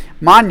a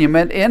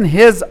monument in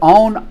his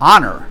own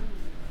honor.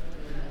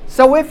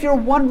 So if you're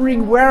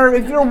wondering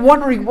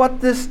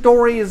what this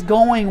story is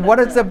going, what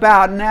it's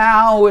about,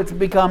 now it's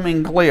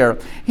becoming clear.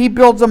 He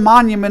builds a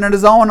monument in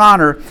his own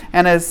honor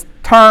and has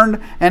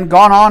turned and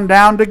gone on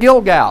down to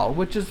Gilgal,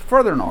 which is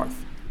further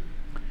north.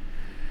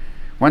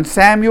 When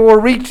Samuel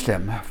reached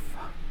him,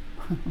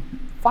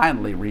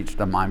 finally reached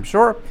him, I'm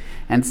sure,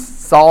 and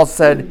Saul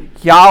said,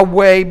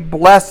 Yahweh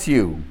bless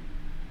you.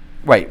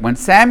 Wait, when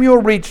Samuel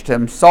reached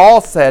him,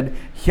 Saul said,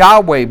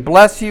 Yahweh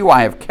bless you,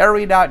 I have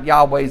carried out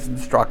Yahweh's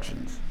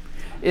instructions.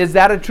 Is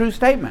that a true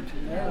statement?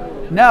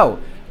 No.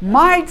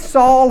 Might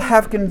Saul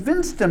have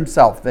convinced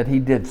himself that he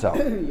did so?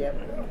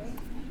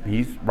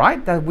 He's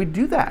right, that we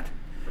do that.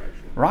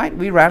 Right?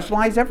 We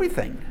rationalize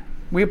everything.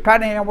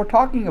 Patty and I were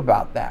talking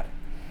about that.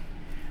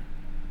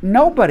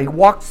 Nobody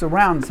walks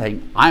around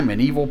saying, I'm an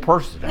evil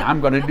person,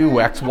 I'm going to do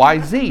X, Y,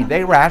 Z.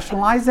 They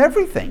rationalize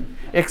everything,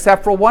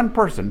 except for one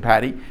person,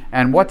 Patty.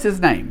 And what's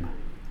his name?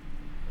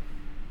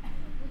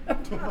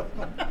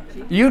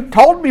 You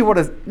told me what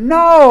his...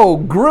 No,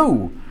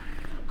 Gru.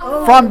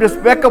 From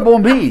Despicable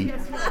Me.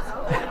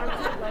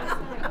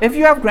 If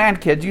you have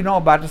grandkids, you know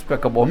about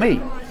Despicable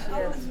Me.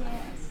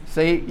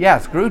 See,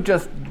 yes, Gru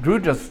just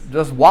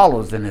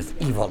wallows in his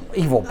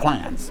evil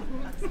plans.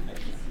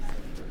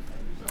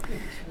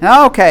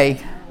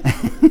 Okay.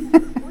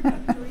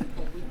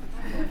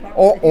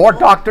 or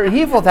Dr.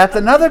 Evil, that's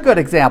another good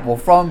example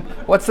from,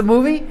 what's the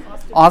movie?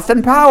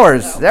 Austin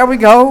Powers. There we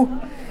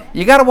go.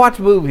 You got to watch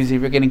movies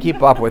if you're going to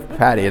keep up with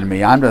Patty and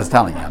me. I'm just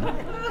telling you.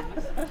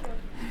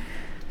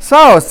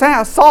 So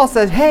Saul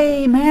says,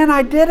 hey, man,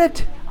 I did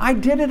it. I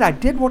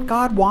did what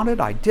God wanted.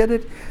 I did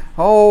it.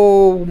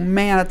 Oh,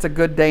 man, it's a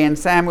good day. And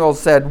Samuel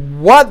said,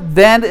 what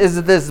then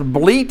is this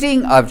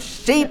bleating of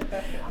sheep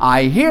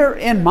I hear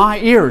in my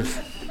ears?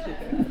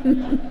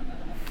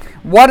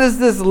 What is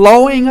this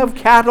lowing of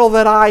cattle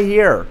that I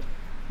hear?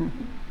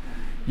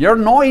 Your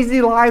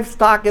noisy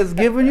livestock has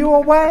given you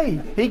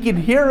away. He can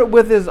hear it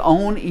with his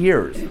own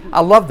ears.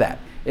 I love that.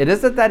 It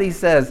isn't that he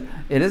says,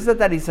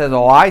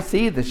 oh, I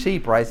see the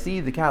sheep or I see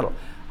the cattle.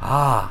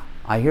 Ah,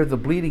 I hear the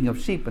bleating of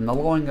sheep and the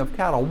lowing of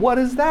cattle. What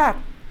is that?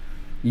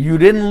 You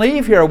didn't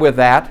leave here with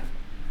that.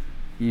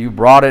 You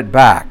brought it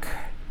back.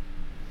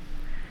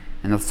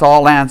 And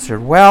Saul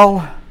answered,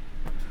 well,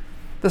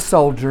 the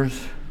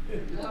soldiers.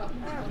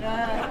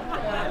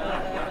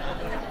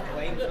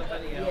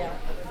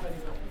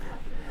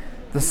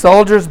 The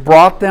soldiers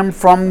brought them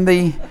from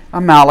the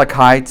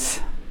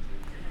Amalekites.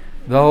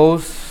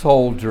 Those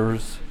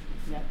soldiers,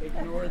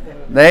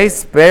 they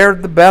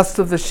spared the best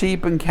of the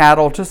sheep and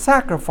cattle to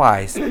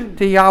sacrifice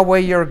to Yahweh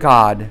your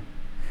God,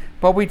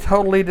 but we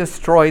totally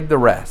destroyed the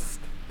rest.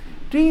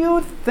 Do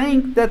you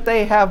think that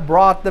they have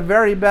brought the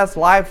very best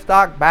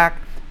livestock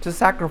back to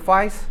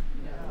sacrifice?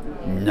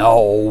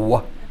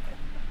 No.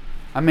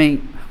 I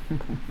mean,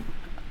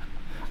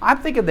 I'm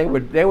thinking they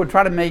would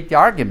try to make the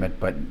argument,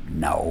 but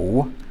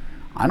no,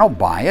 I don't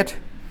buy it.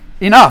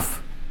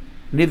 Enough.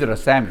 Neither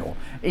does Samuel.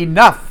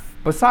 Enough.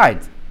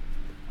 Besides,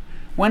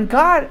 when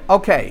God,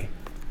 okay,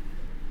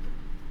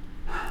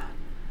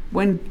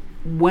 when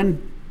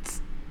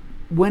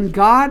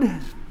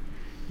God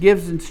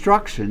gives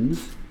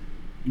instructions,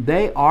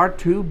 they are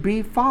to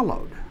be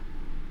followed.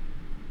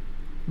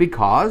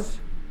 Because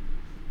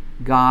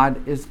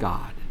God is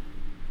God.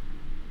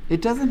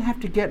 It doesn't have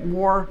to get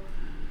more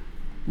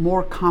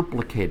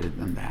complicated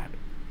than that.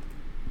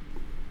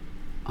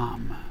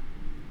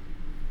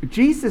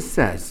 Jesus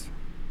says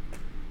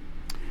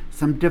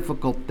some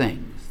difficult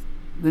things.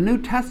 The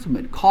New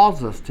Testament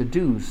calls us to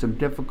do some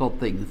difficult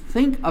things.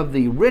 Think of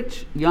the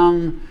rich,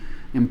 young,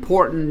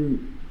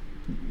 important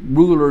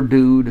ruler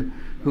dude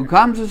who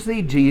comes to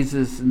see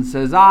Jesus and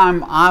says,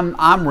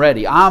 I'm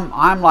ready.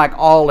 I'm like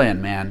all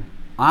in, man.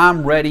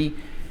 I'm ready.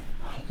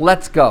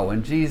 Let's go.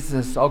 And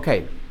Jesus,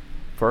 okay,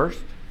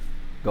 first,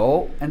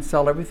 go and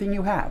sell everything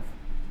you have.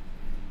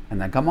 And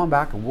then come on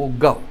back and we'll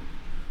go.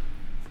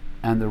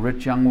 And the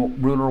rich young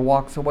ruler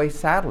walks away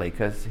sadly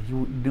because he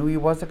knew he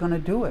wasn't going to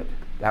do it.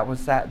 That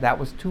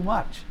was too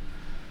much.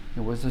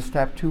 It was a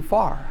step too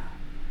far.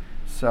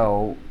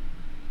 So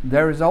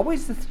there is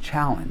always this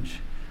challenge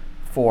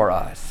for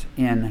us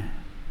in,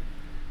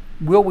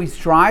 will we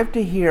strive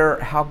to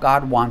hear how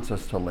God wants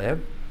us to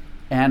live,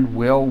 and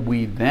will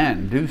we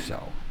then do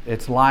so?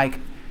 It's like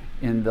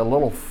in the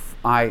little,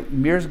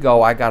 years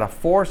ago I got a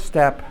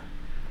 4-step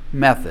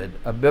method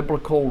of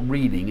biblical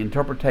reading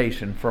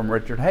interpretation from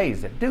Richard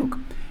Hayes at Duke.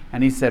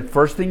 And he said,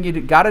 first thing you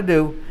got to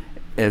do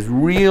is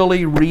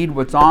really read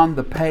what's on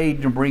the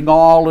page and bring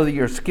all of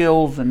your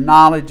skills and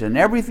knowledge and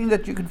everything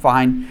that you can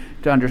find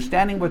to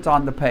understanding what's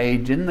on the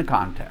page in the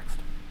context,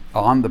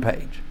 on the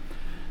page.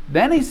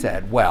 Then he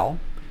said, well,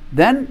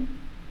 then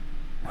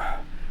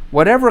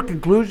whatever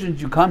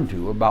conclusions you come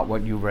to about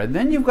what you've read,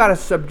 then you've got to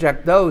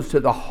subject those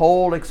to the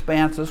whole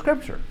expanse of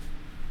Scripture,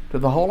 to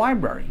the whole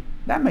library.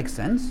 That makes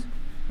sense,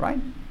 right?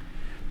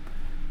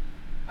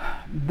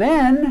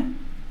 Then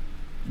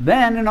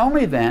and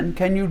only then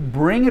can you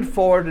bring it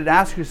forward and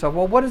ask yourself,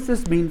 well, what does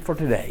this mean for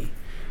today?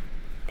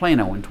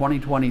 Plano in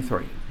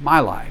 2023, my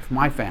life,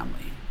 my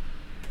family.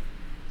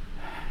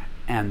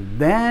 And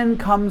then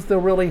comes the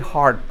really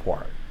hard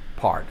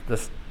part, the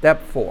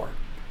step 4,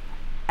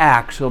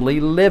 actually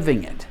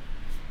living it,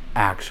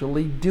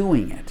 actually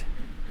doing it.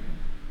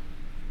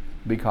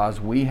 Because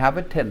we have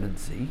a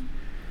tendency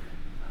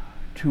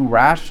to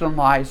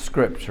rationalize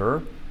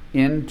Scripture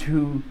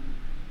into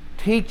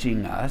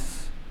teaching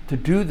us to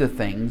do the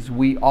things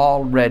we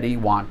already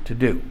want to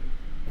do.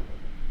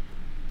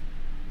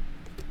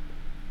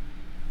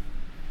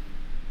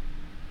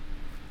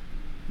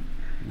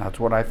 That's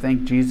what I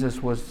think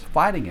Jesus was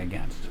fighting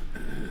against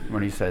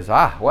when he says,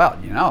 well,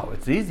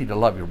 it's easy to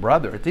love your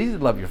brother. It's easy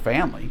to love your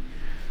family.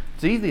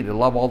 It's easy to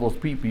love all those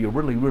people you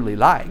really, really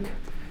like.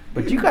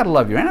 But you got to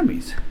love your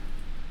enemies.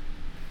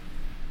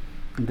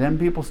 And then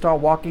people start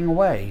walking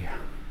away.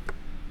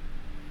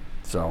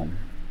 So,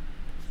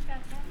 Scott,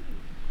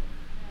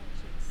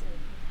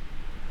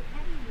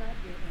 how do you love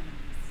your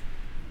enemies?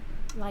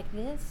 Like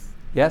this?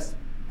 yes?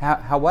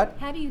 How what?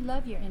 How do you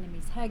love your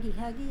enemies? Huggy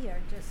or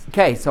just...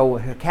 Okay, so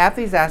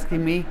Kathy's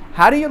asking me,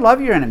 how do you love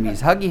your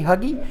enemies?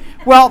 Huggy?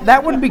 Well,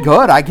 that would be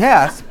good, I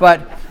guess,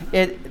 but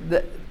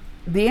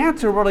the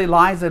answer really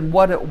lies in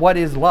what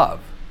is love.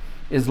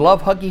 Is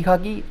love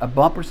huggy, a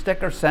bumper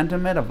sticker,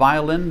 sentiment, a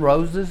violin,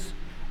 roses?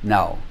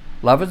 No.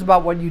 Love is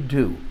about what you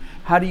do.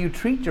 How do you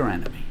treat your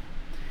enemy?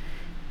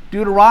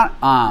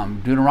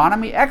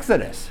 Deuteronomy,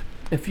 Exodus.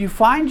 If you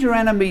find your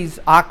enemy's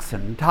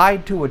oxen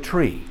tied to a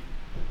tree,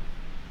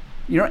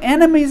 your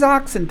enemy's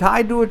oxen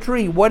tied to a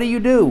tree, what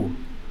do?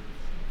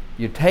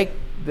 You take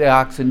the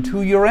oxen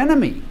to your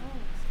enemy,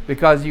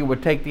 because you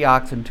would take the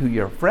oxen to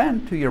your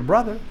friend, to your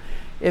brother.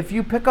 If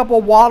you pick up a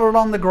wallet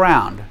on the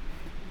ground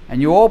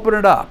and you open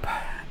it up,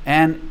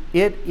 and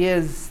it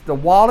is the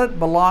wallet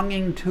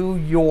belonging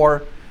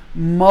to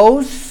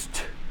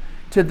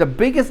to the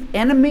biggest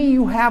enemy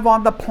you have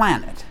on the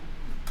planet.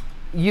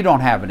 You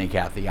don't have any,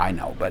 Kathy, I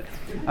know, but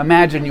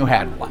imagine you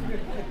had one.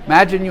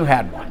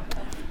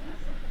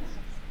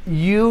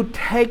 You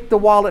take the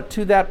wallet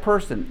to that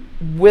person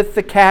with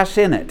the cash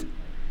in it.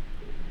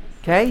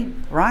 Okay,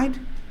 right?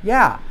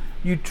 Yeah.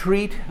 You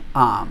treat,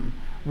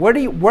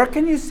 where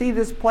can you see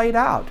this played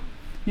out?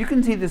 You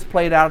can see this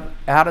played out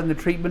in the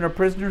treatment of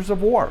prisoners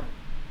of war.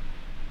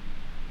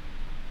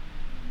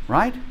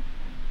 Right?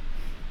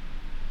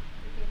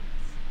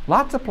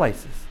 Lots of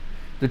places.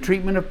 The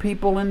treatment of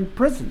people in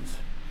prisons.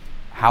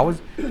 How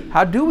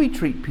do we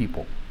treat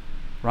people?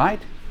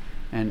 Right?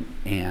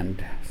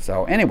 And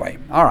so anyway,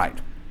 all right.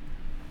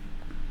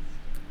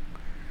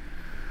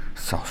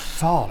 So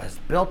Saul has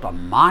built a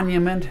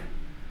monument.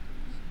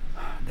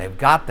 They've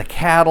got the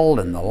cattle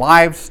and the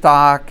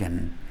livestock,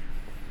 and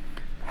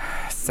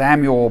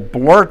Samuel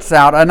blurts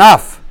out,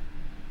 enough.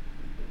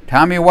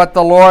 Tell me what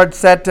the Lord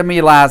said to me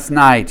last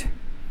night.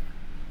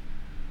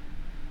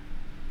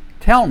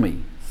 Tell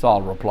me,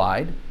 Saul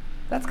replied.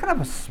 That's kind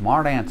of a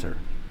smart answer.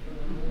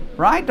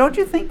 Right? Don't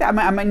you think that?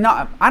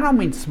 I don't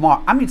mean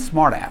smart. I mean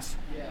smart ass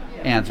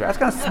answer. That's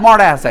kind of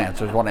smart ass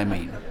answer is what I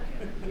mean.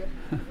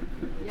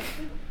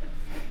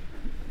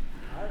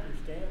 I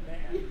understand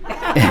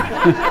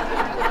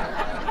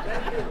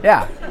that.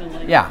 Yeah.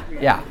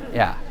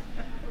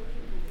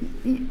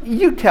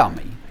 You tell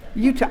me.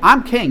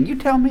 I'm king. You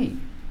tell me.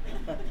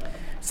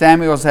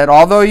 Samuel said,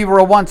 although you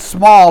were once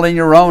small in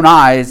your own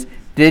eyes,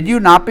 did you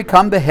not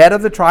become the head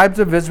of the tribes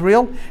of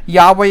Israel?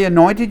 Yahweh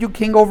anointed you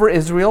king over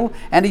Israel,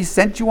 and he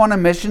sent you on a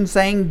mission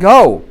saying,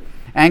 go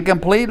and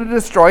completely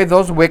destroy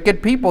those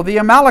wicked people, the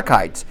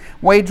Amalekites.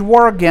 Wage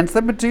war against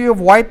them until you have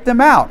wiped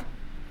them out.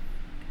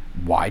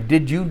 Why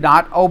did you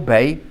not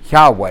obey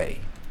Yahweh?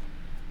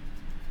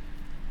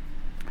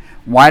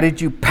 Why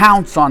did you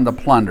pounce on the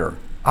plunder?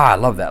 I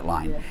love that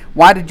line.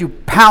 Why did you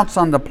pounce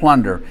on the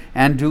plunder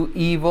and do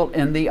evil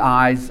in the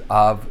eyes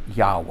of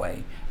Yahweh?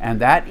 And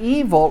that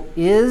evil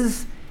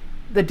is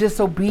the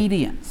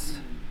disobedience.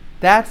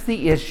 That's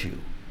the issue.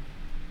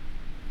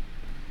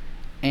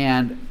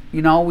 And,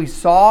 we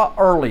saw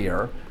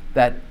earlier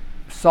that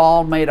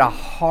Saul made a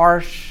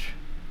harsh,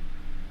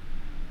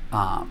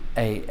 an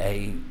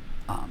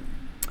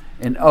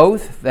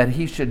oath that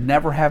he should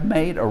never have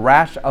made, a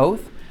rash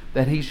oath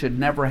that he should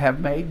never have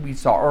made. We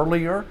saw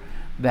earlier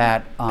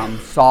that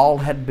Saul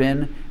had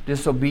been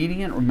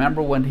disobedient.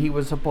 Remember when he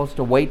was supposed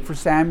to wait for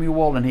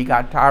Samuel and he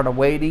got tired of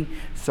waiting,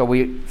 so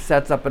he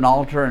sets up an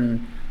altar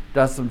and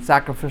does some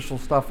sacrificial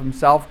stuff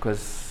himself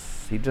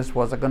because he just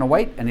wasn't going to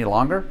wait any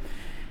longer.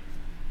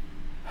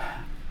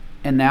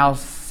 And now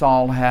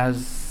Saul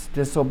has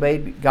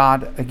disobeyed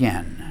God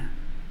again.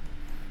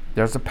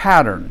 There's a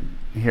pattern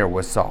here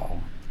with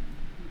Saul.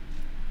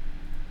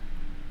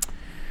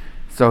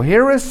 So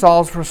here is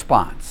Saul's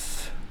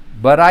response.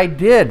 But I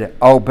did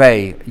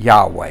obey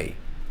Yahweh.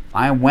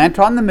 I went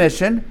on the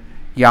mission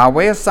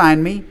Yahweh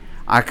assigned me.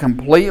 I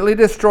completely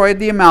destroyed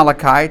the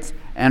Amalekites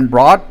and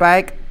brought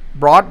back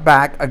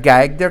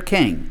Agag, their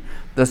king.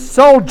 The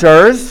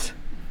soldiers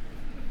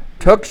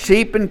took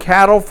sheep and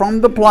cattle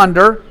from the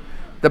plunder,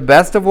 the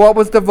best of what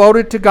was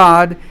devoted to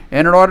God,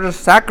 in order to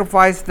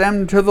sacrifice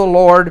them to the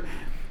Lord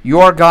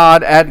your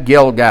God at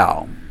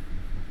Gilgal.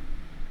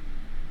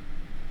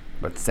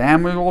 But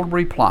Samuel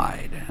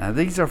replied. Now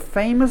these are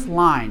famous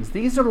lines.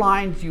 These are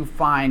lines you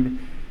find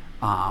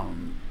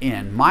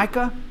in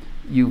Micah.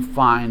 You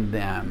find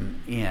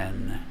them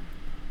in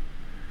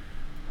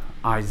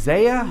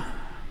Isaiah.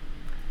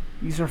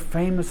 These are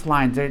famous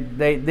lines.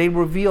 They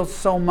reveal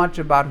so much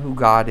about who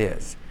God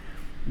is.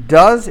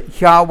 Does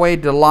Yahweh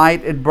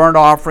delight in burnt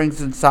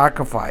offerings and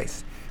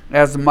sacrifice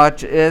as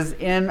much as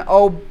in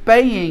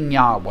obeying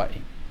Yahweh?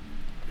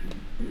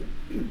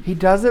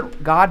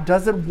 God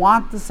doesn't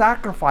want the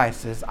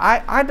sacrifices.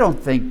 I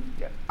don't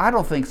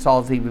think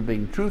Saul's even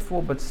being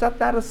truthful, but set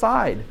that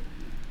aside.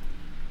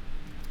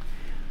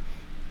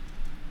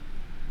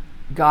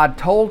 God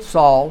told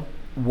Saul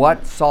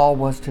what Saul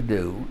was to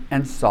do,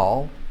 and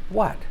Saul,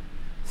 what?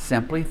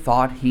 Simply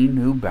thought he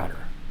knew better.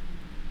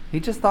 He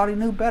just thought he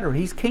knew better.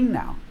 He's king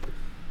now.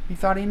 He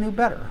thought he knew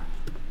better.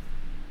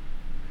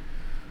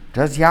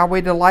 Does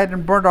Yahweh delight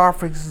in burnt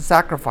offerings and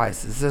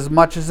sacrifices as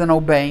much as in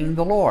obeying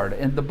the Lord?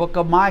 In the book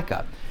of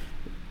Micah,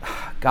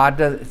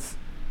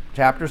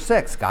 chapter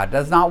 6, God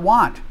does not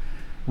want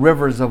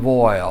rivers of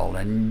oil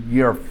and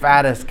your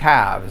fattest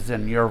calves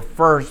and your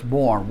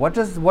firstborn. What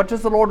does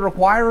the Lord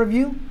require of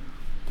you?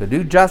 To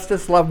do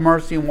justice, love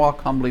mercy, and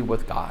walk humbly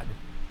with God.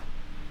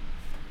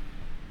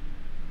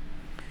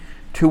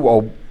 To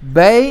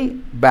obey,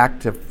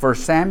 back to 1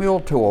 Samuel,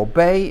 to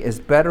obey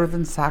is better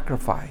than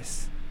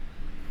sacrifice.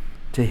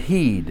 To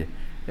heed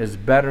is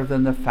better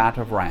than the fat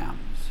of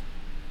rams.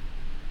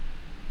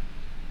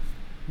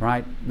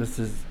 Right? This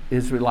is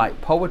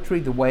Israelite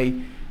poetry. The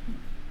way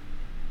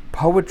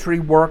poetry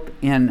worked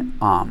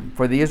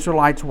for the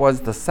Israelites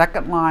was the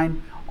second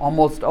line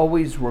almost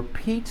always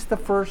repeats the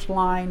first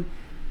line,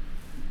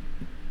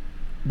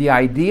 the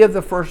idea of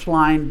the first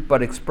line,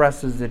 but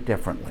expresses it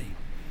differently.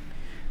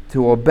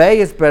 To obey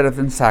is better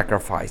than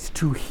sacrifice.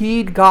 To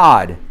heed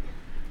God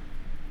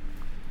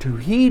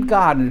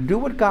and to do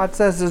what God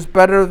says is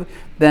better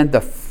than the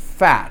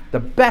fat,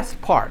 the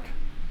best part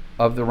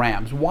of the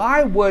rams.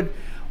 Why would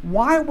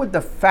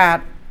the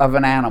fat of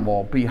an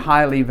animal be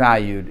highly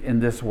valued in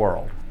this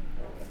world?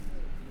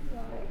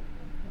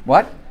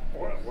 What?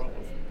 Oil. Well,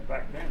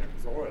 back then it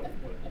was oil.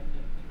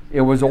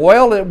 It was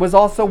oil. It was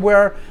also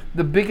where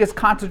the biggest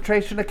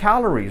concentration of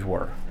calories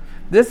were.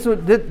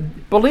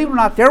 Believe it or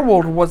not, their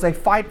world was a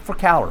fight for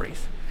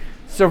calories.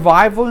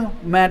 Survival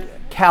meant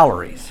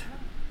calories.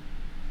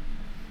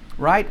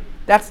 Right?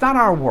 That's not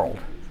our world.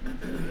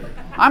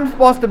 I'm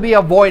supposed to be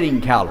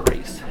avoiding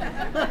calories.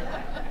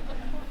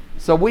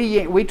 So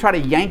we try to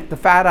yank the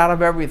fat out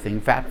of everything.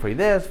 Fat-free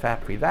this,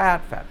 fat-free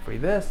that, fat-free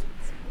this.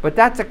 But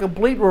that's a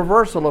complete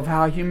reversal of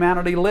how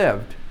humanity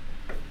lived.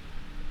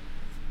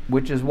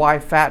 Which is why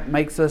fat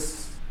makes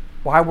us,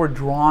 why we're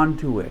drawn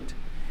to it.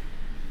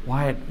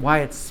 Why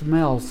it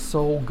smells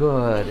so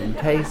good and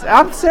tastes.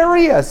 I'm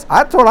serious.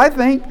 That's what I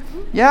think.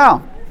 Yeah.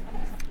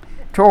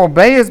 To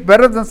obey is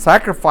better than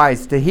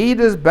sacrifice. To heed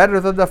is better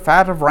than the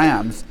fat of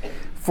rams.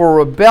 For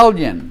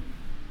rebellion.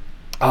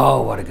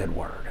 Oh, what a good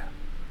word.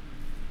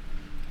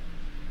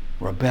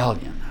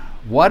 Rebellion.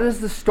 What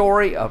is the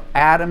story of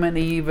Adam and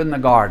Eve in the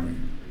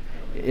garden?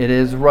 It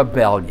is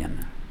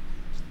rebellion.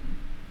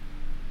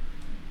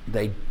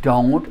 They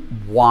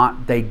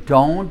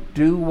don't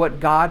do what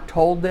God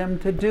told them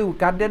to do.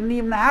 God didn't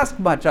even ask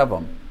much of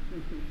them.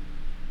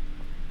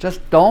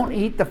 Just don't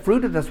eat the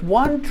fruit of this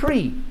one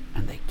tree.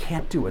 And they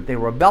can't do it. They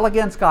rebel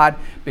against God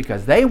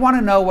because they want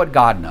to know what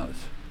God knows.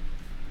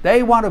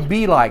 They want to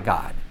be like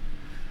God.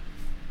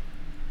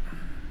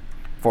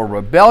 For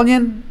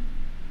rebellion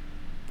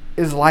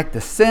is like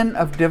the sin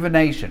of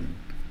divination.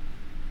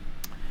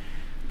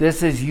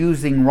 This is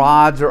using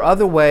rods or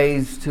other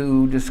ways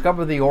to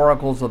discover the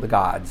oracles of the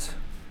gods.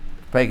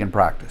 Pagan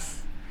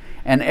practice.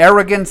 And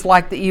arrogance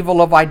like the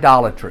evil of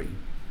idolatry.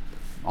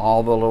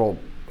 All the little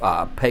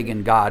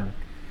pagan god.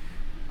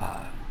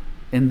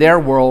 In their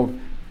world,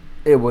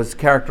 it was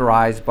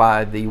characterized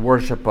by the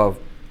worship of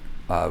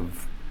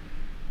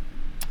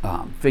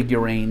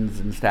figurines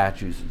and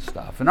statues and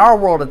stuff. In our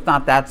world, it's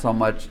not that so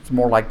much. It's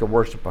more like the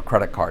worship of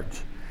credit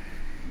cards.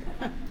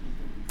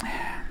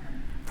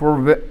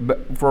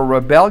 For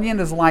rebellion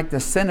is like the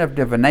sin of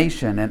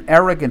divination, and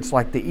arrogance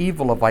like the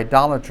evil of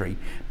idolatry.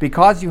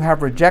 Because you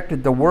have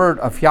rejected the word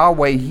of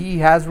Yahweh, He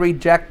has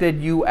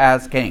rejected you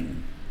as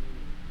king.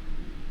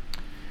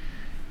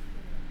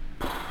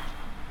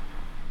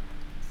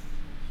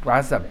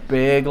 That's a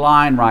big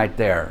line right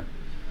there.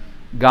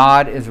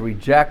 God is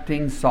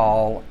rejecting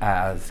Saul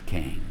as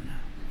king.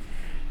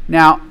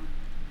 Now,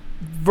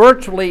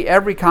 virtually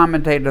every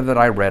commentator that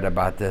I read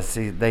about this,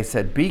 they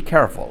said, be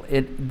careful.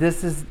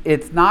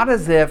 It's not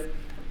as if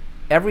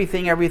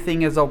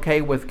everything is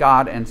okay with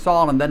God and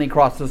Saul, and then he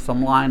crosses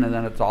some line, and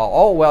then it's all,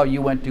 oh, well,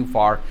 you went too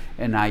far,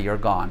 and now you're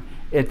gone.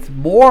 It's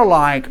more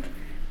like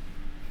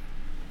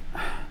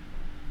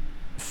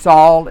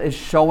Saul is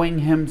showing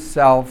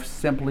himself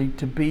simply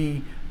to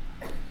be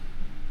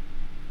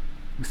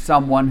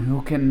someone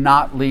who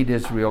cannot lead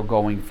Israel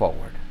going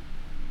forward.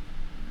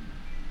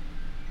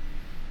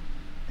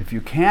 If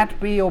you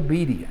can't be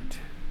obedient,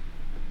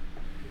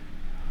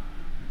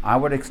 I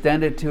would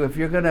extend it to if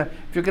you're gonna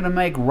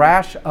make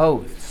rash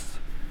oaths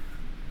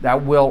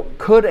that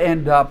could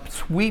end up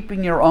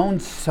sweeping your own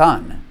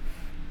son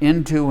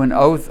into an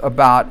oath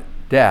about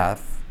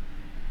death,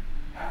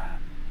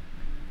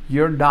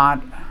 you're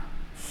not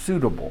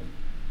suitable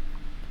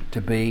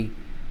to be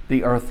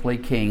the earthly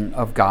king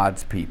of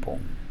God's people.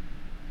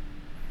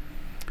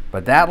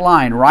 But that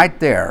line right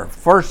there,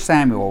 1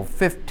 Samuel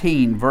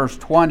 15, verse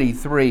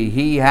 23,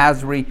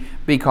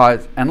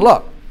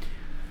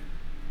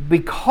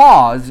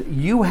 because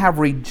you have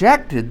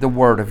rejected the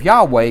word of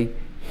Yahweh,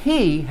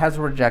 He has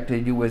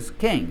rejected you as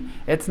king.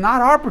 It's not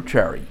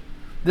arbitrary.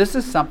 This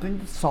is something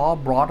that Saul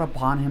brought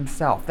upon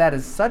himself. That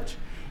is such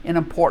an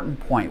important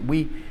point.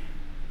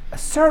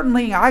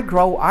 I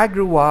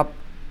grew up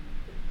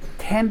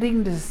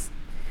tending to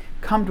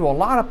come to a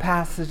lot of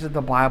passages of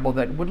the Bible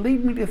that would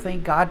lead me to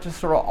think God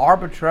just sort of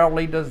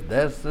arbitrarily does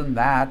this and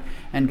that,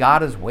 and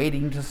God is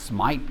waiting to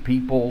smite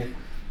people,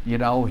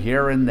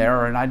 here and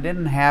there, and I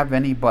didn't have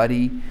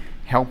anybody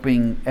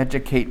helping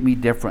educate me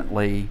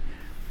differently.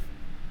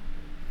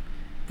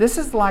 This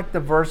is like the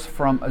verse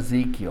from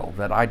Ezekiel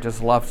that I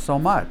just love so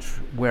much,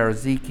 where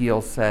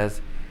God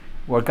says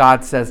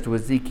to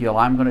Ezekiel,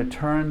 I'm going to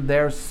turn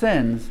their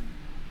sins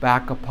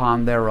back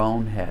upon their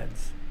own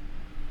heads.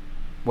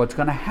 What's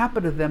going to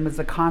happen to them is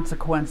a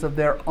consequence of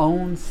their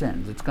own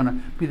sins. It's going to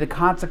be the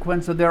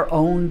consequence of their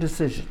own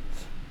decisions,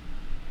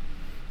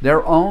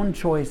 their own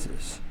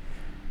choices.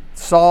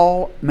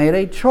 Saul made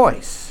a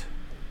choice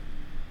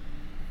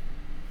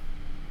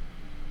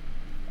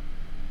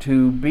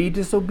to be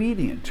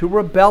disobedient, to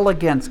rebel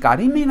against God.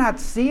 He may not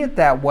see it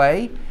that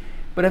way,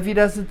 but if he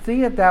doesn't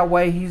see it that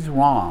way, he's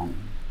wrong.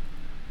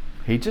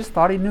 He just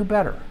thought he knew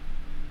better.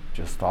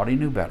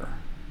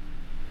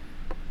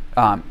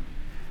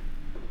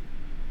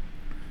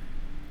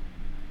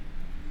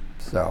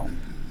 So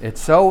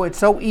it's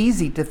so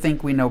easy to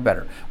think we know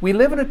better. We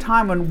live in a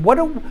time when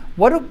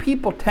what do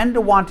people tend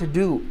to want to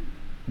do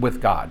with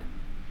God?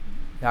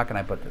 How can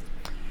I put this?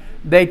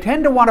 They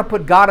tend to want to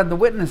put God in the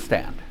witness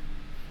stand,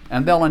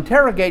 and they'll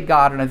interrogate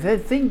God, and if they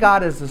think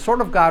God is the sort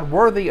of God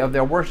worthy of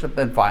their worship,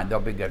 then fine, they'll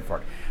be good for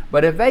it.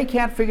 But if they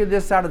can't figure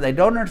this out, or they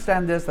don't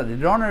understand this, or they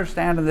don't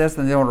understand this,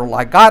 and they're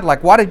like, God,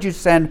 why did you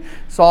send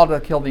Saul to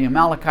kill the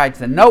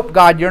Amalekites? And nope,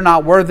 God, you're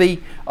not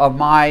worthy of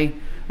my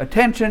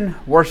attention,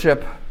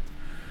 worship,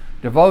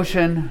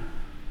 devotion,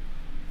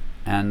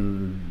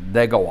 and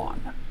they go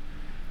on.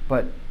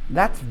 But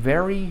that's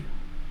very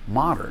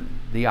modern,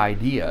 the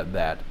idea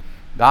that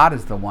God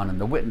is the one in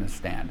the witness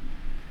stand.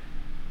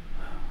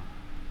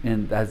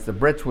 And as the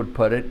Brits would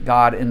put it,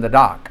 God in the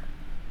dock.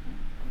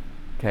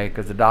 Okay,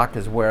 because the dock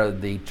is where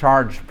the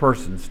charged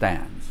person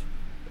stands.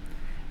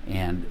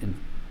 And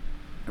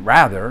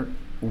rather,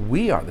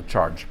 we are the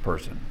charged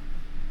person.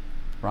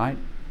 Right?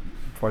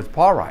 For as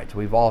Paul writes,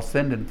 we've all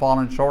sinned and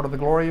fallen short of the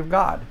glory of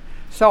God.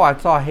 So I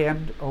saw a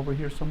hand over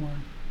here somewhere.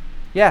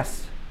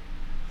 Yes.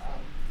 I'm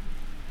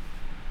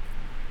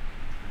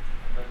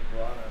going to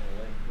go out on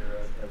a link here.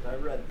 As I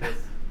read this,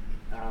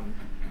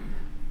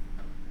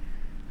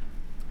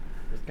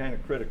 it's kind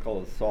of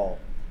critical of Saul.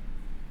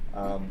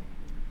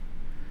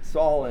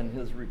 Saul, in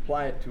his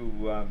reply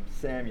to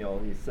Samuel,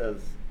 he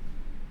says,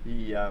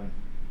 we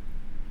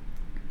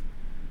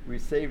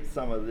saved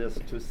some of this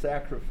to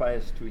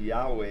sacrifice to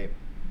Yahweh,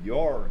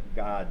 your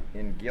God,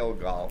 in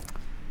Gilgal.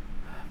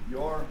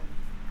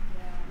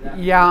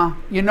 Yeah,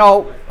 you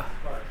know,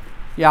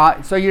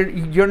 yeah, so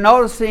you're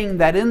noticing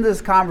that in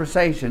this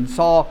conversation,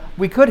 Saul,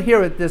 we could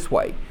hear it this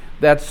way,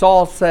 that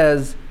Saul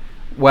says,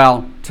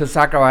 well, to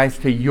sacrifice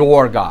to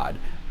your God.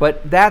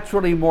 But that's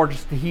really more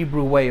just the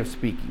Hebrew way of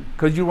speaking,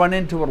 because you run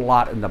into it a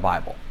lot in the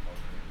Bible.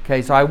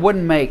 Okay, so I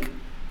wouldn't make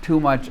too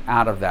much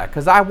out of that,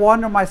 because I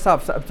wonder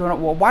myself,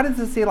 well, why does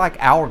it say like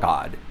our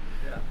God?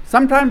 Yeah.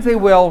 Sometimes they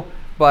will,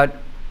 but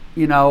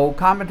you know,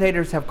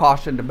 commentators have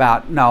cautioned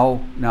about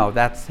no,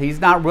 he's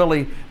not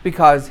really,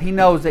 because he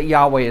knows that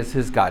Yahweh is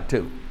his God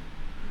too.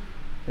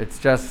 It's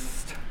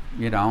just,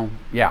 you know,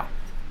 yeah.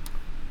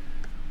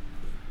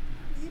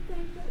 Do you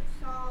think that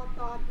Saul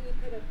thought he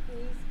could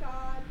appease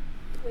God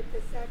with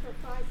the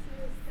sacrifices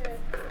that,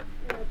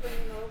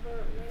 winning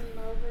him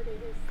over to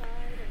his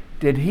side?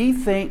 Did he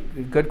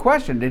think, good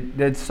question,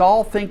 did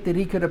Saul think that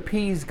he could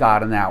appease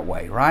God in that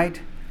way, right?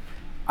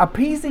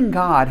 Appeasing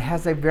God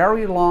has a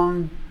very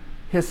long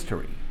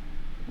history,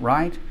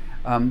 right?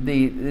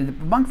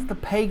 Amongst the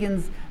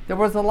pagans, there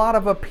was a lot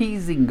of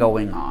appeasing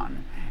going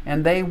on,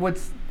 and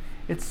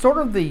it's sort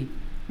of in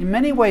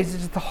many ways,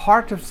 it's the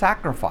heart of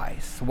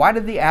sacrifice. Why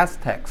did the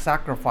Aztecs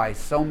sacrifice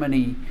so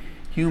many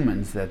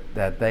humans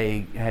that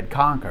they had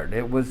conquered?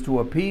 It was to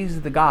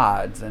appease the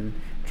gods and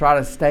try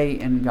to stay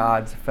in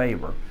God's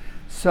favor.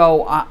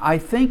 So I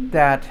think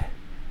that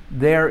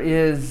there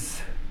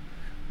is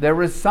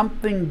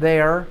something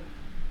there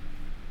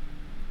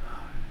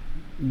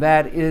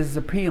that is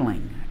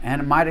appealing, and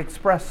it might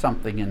express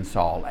something in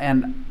Saul.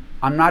 And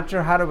I'm not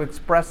sure how to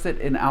express it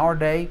in our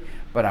day,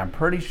 but I'm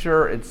pretty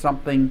sure it's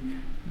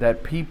something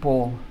that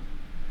people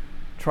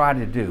try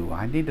to do.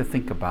 I need to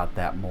think about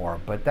that more.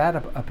 But that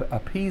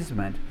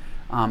appeasement,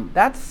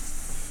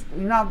 that's,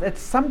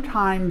 it's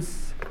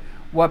sometimes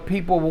what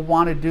people will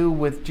want to do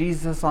with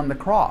Jesus on the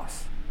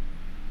cross.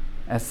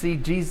 See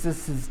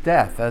Jesus'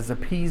 death as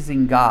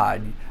appeasing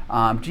God,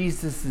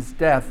 Jesus'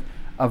 death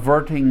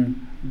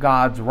averting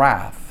God's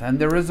wrath. And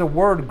there is a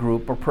word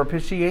group, or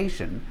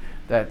propitiation,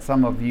 that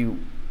some of you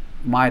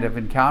might have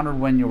encountered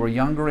when you were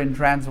younger in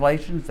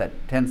translations, that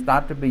tends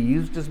not to be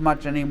used as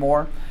much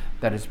anymore,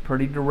 that is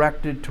pretty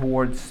directed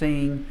towards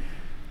seeing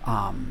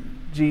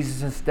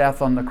Jesus'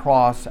 death on the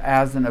cross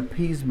as an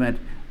appeasement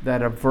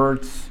that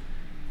averts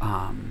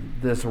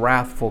this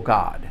wrathful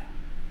God.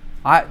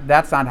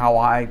 That's not how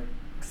I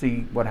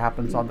see what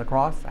happens on the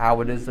cross,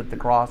 how it is that the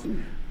cross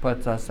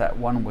puts us at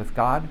one with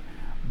God,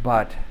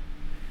 but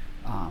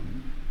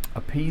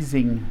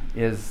appeasing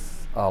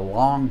has a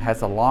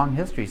long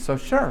history. So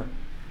sure,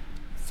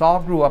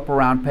 Saul grew up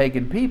around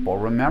pagan people.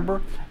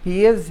 Remember,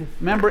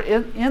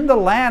 in the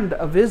land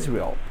of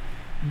Israel,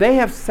 they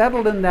have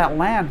settled in that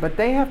land, but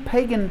they have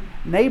pagan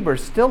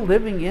neighbors still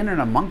living in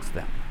and amongst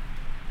them.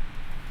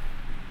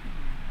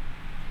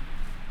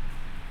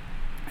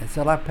 They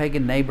still have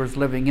pagan neighbors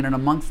living in and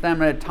amongst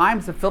them, and at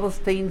times the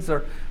Philistines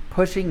are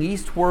pushing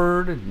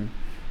eastward, and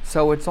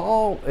so it's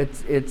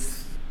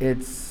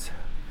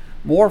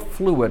more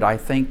fluid, I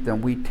think,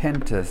 than we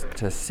tend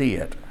to see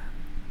it.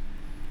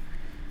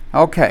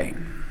 Okay.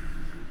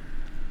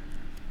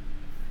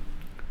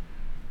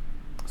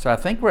 So I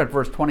think we're at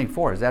verse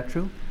 24. Is that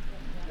true?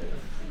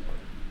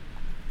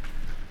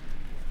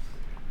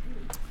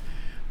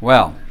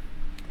 Well,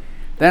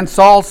 then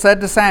Saul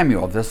said to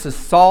Samuel, this is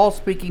Saul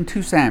speaking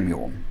to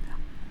Samuel,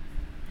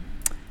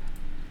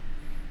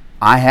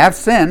 I have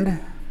sinned.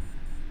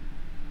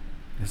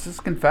 This is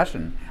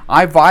confession.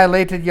 I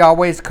violated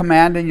Yahweh's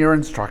command and your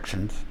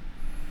instructions.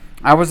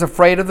 I was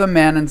afraid of the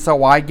men, and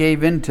so I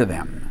gave in to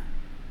them.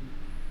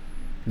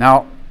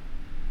 Now,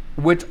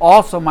 which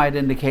also might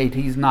indicate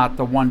he's not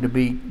the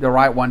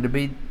right one to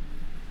be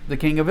the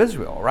king of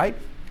Israel, right?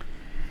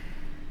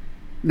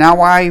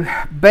 Now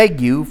I beg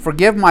you,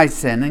 forgive my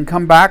sin and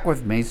come back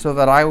with me so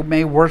that I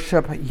may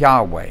worship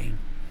Yahweh.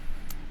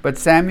 But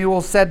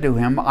Samuel said to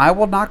him, I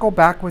will not go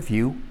back with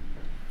you.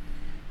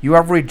 You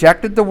have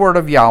rejected the word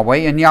of Yahweh,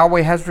 and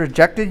Yahweh has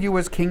rejected you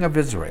as king of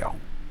Israel.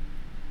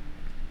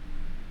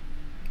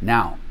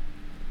 Now,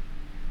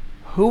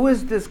 who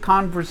is this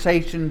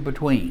conversation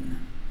between?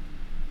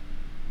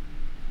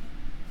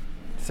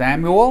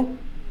 Samuel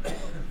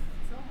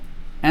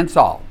and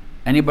Saul.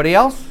 Anybody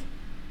else?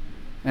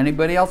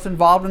 Anybody else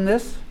involved in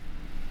this?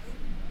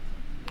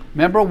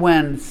 Remember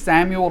when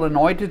Samuel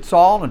anointed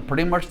Saul, and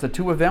pretty much the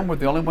two of them were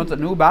the only ones that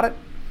knew about it?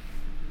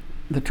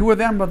 The two of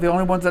them were the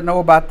only ones that know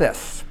about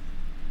this.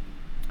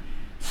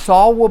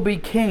 Saul will be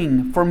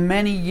king for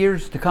many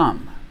years to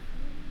come.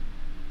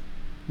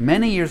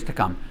 Many years to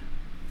come.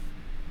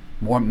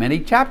 Many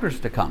chapters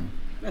to come.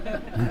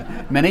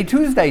 Many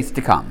Tuesdays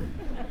to come.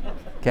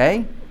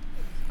 Okay?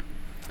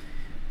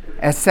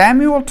 As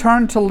Samuel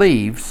turned to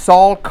leave,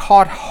 Saul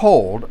caught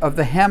hold of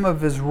the hem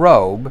of his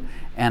robe,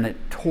 and it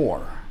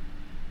tore.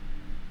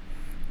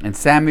 And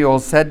Samuel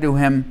said to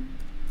him,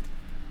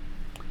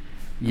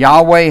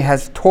 Yahweh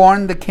has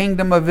torn the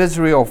kingdom of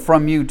Israel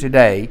from you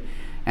today,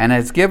 and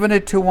has given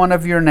it to one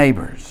of your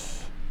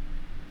neighbors.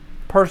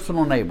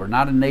 Personal neighbor,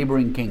 not a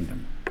neighboring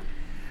kingdom.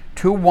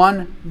 To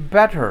one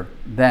better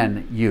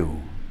than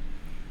you.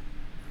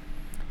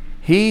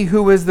 He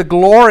who is the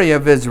glory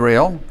of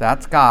Israel,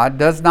 that's God,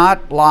 does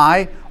not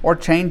lie or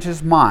change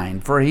his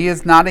mind, for he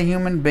is not a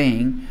human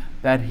being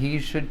that he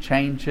should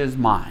change his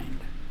mind.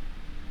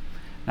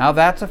 Now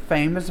that's a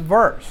famous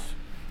verse.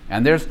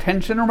 And there's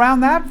tension around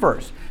that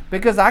verse,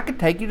 because I could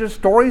take you to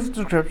stories in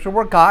Scripture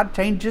where God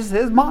changes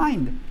his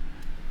mind.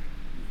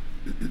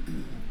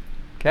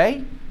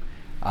 Okay?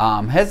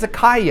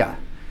 Hezekiah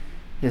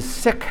is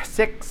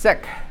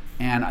sick.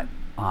 And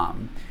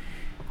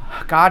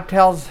God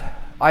tells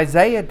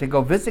Isaiah to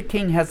go visit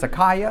King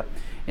Hezekiah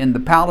in the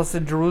palace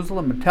in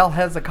Jerusalem and tell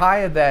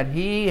Hezekiah that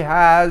he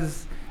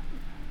has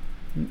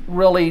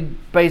really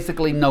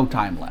basically no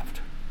time left,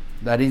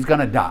 that he's going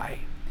to die.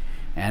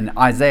 And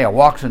Isaiah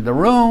walks in the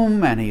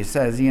room and he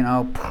says,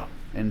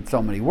 in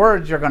so many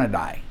words, you're going to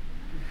die.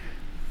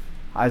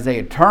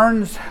 Isaiah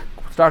turns,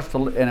 starts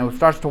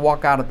to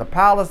walk out of the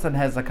palace, and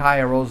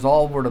Hezekiah rolls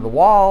over to the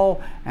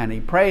wall and he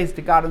prays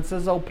to God and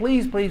says, oh,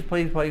 please,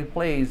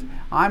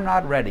 I'm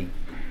not ready.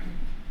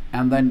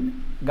 And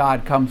then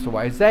God comes to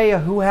Isaiah,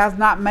 who has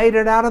not made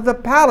it out of the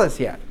palace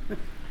yet,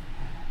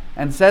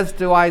 and says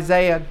to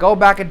Isaiah, go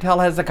back and tell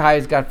Hezekiah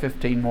he's got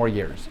 15 more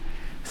years.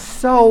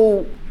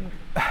 So,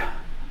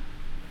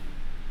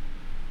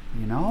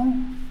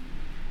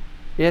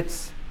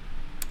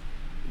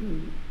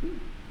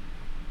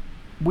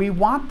 we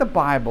want the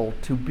Bible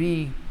to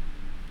be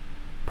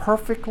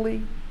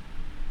perfectly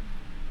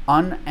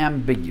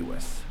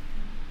unambiguous.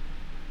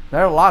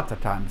 There are lots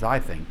of times I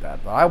think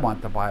that, but I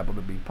want the Bible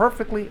to be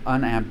perfectly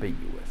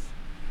unambiguous.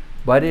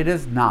 But it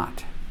is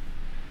not.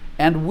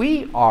 And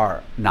we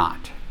are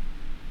not.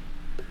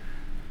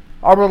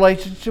 Our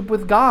relationship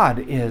with God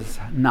is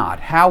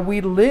not. How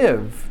we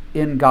live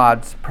in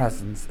God's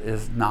presence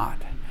is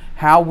not.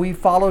 How we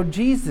follow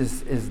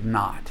Jesus is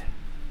not.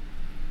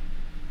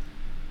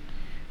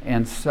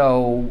 And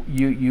so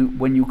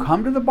when you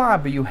come to the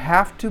Bible, you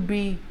have to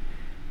be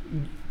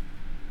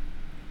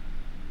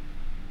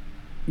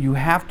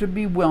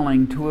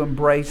willing to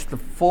embrace the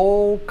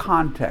full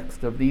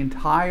context of the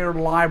entire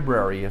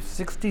library of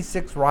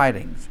 66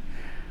 writings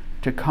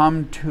to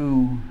come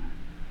to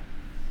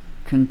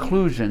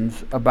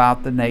conclusions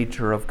about the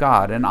nature of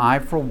God. And I,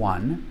 for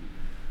one,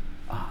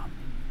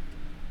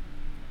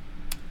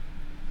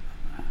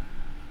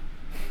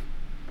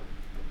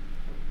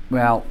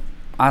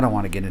 I don't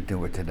want to get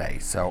into it today.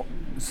 So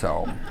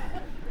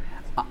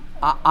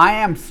I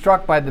am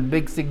struck by the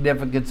big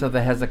significance of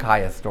the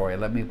Hezekiah story.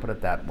 Let me put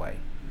it that way.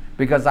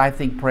 Because I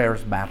think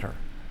prayers matter.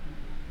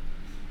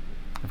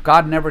 If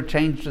God never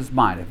changed his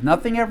mind, if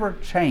nothing ever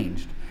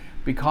changed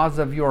because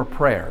of your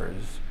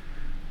prayers,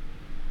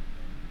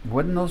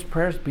 wouldn't those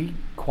prayers be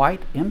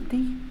quite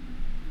empty?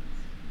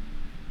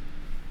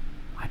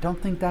 I don't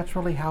think that's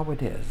really how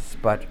it is.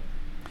 But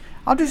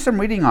I'll do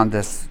some reading on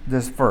this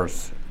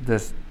verse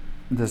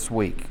this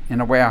week in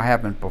a way I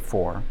haven't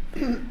before.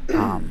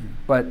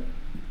 But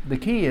the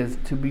key is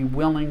to be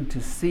willing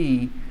to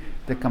see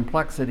the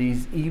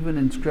complexities even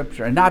in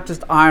Scripture and not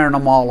just iron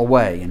them all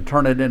away and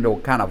turn it into a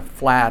kind of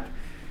flat,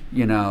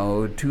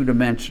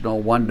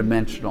 two-dimensional,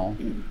 one-dimensional.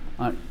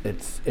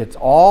 It's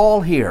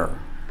all here.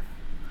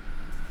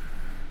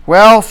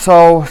 Well,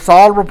 so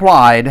Saul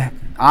replied,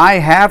 I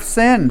have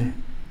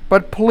sinned,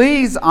 but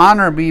please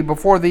honor me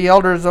before the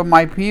elders of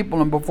my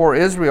people and before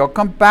Israel.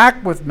 Come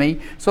back with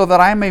me so that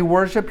I may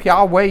worship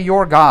Yahweh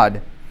your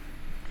God.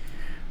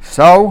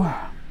 So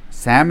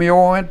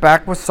Samuel went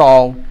back with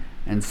Saul,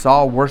 and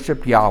Saul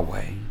worshipped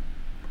Yahweh.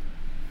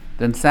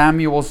 Then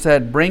Samuel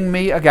said, bring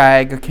me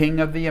Agag, a king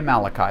of the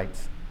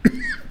Amalekites.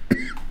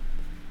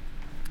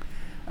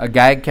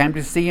 Agag came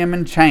to see him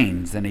in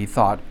chains, and he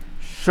thought,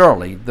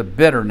 surely the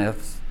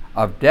bitterness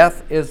of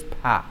death is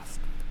past.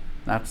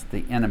 That's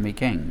the enemy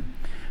king.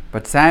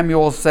 But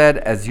Samuel said,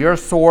 as your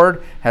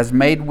sword has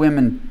made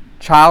women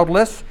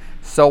childless,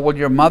 so will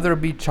your mother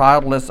be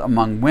childless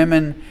among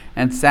women.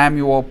 And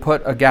Samuel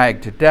put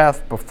Agag to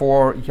death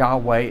before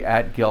Yahweh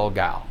at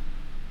Gilgal.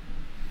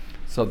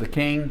 So the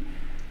king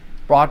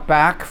brought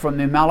back from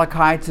the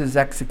Amalekites is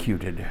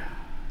executed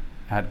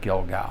at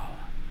Gilgal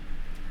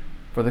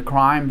for the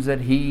crimes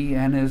that he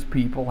and his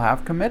people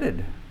have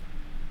committed.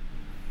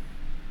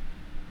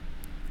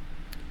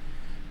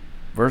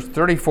 Verse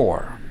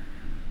 34.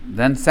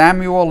 Then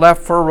Samuel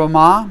left for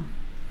Ramah,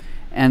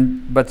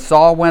 but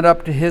Saul went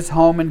up to his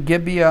home in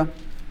Gibeah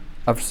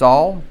of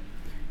Saul.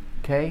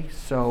 Okay,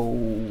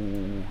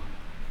 so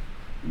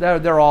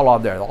they're all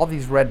out there. All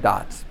these red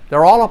dots.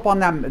 They're all up on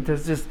that.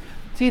 There's this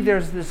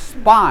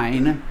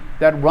spine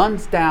that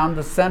runs down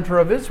the center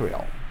of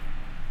Israel.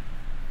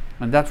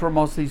 And that's where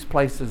most of these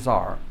places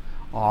are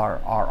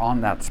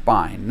on that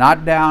spine.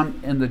 Not down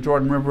in the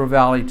Jordan River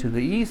Valley to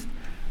the east,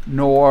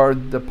 nor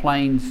the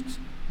plains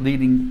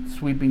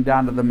sweeping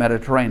down to the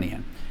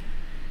Mediterranean.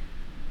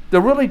 The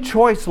really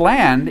choice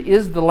land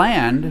is the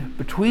land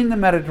between the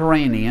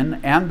Mediterranean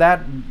and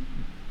that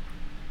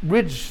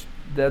ridge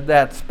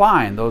that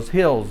spine, those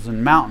hills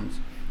and mountains.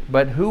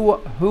 But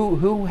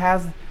who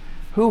has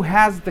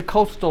the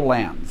coastal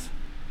lands?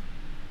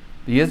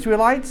 The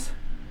Israelites?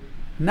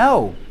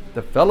 No,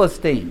 the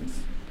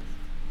Philistines.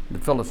 The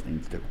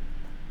Philistines do.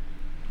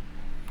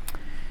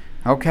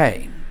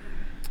 Okay.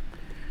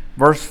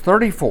 Verse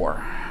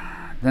 34.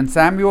 Then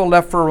Samuel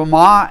left for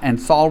Ramah, and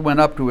Saul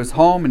went up to his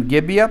home in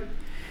Gibeah.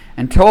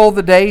 Until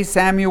the day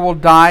Samuel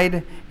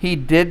died, he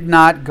did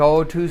not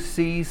go to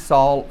see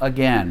Saul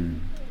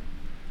again.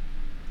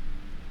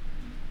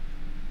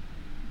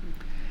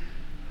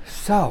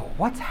 So,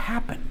 what's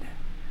happened?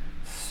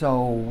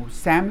 So,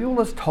 Samuel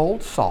has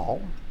told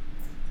Saul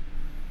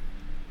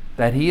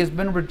that he has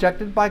been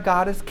rejected by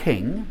God as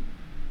king.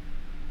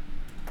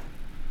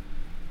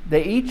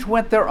 They each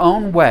went their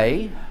own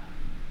way.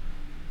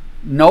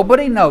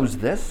 Nobody knows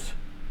this.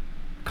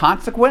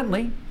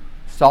 Consequently,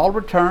 Saul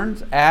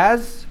returns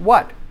as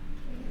what?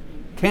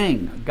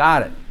 King.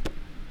 Got it.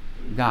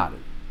 Got it.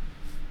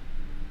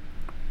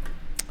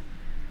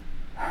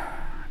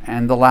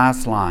 And the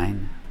last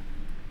line.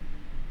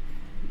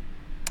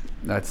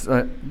 That's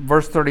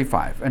verse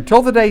 35.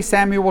 Until the day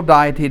Samuel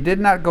died, he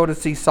did not go to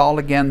see Saul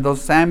again, though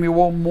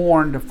Samuel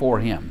mourned for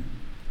him.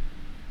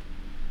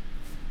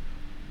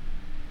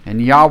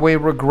 And Yahweh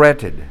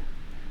regretted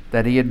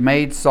that he had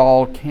made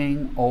Saul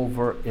king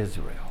over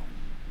Israel.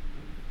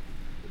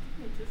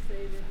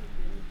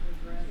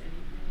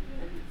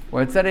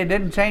 Well, it said he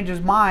didn't change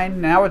his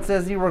mind. Now it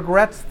says he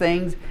regrets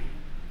things.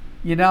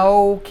 You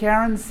know,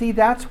 Karen, see,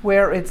 that's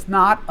where it's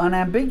not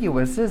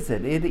unambiguous, is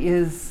it? It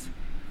is.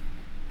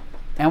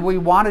 And we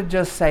want to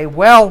just say,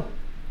 well,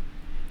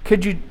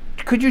 could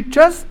you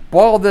just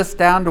boil this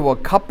down to a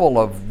couple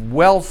of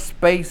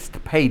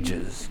well-spaced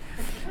pages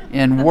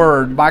in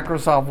Word,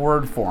 Microsoft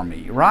Word for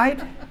me,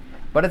 right?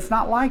 But it's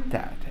not like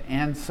that.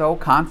 And so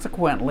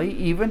consequently,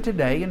 even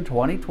today in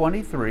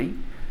 2023,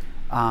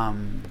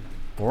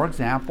 for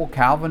example,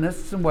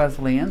 Calvinists and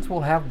Wesleyans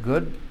will have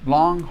good,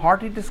 long,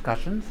 hearty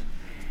discussions,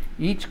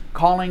 each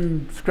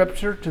calling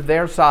Scripture to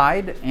their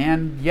side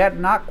and yet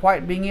not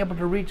quite being able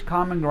to reach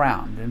common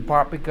ground, in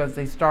part because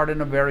they start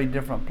in a very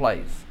different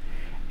place.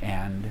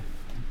 And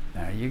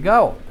there you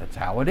go. That's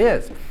how it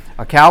is.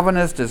 A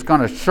Calvinist is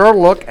going to sure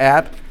look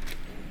at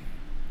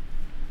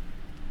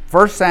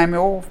 1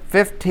 Samuel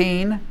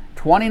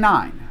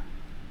 15:29.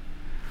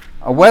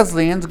 A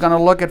Wesleyan's going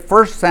to look at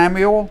 1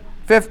 Samuel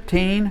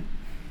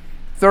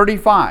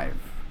 15:35,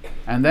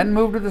 and then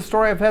move to the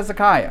story of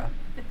Hezekiah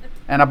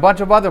and a bunch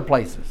of other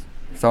places.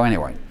 So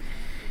anyway,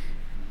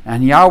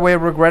 and Yahweh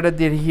regretted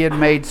that he had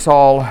made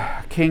Saul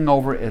king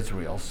over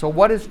Israel. So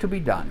what is to be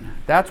done?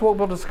 That's what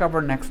we'll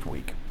discover next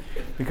week.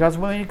 Because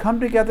when we come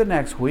together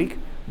next week,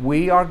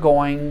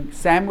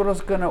 Samuel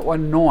is going to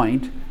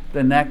anoint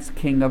the next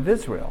king of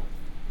Israel.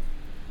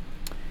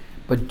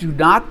 But do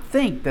not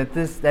think that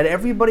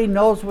everybody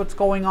knows what's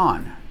going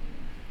on.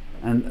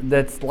 And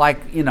that's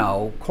like,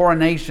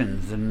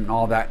 coronations and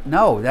all that.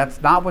 No, that's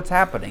not what's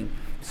happening.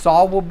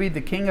 Saul will be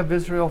the king of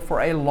Israel for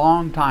a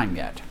long time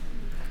yet.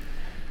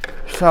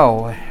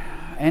 So,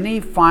 any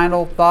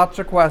final thoughts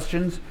or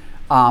questions?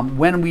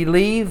 When we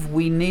leave,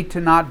 we need to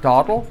not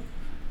dawdle,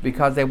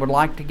 because they would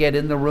like to get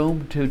in the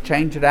room to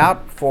change it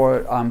out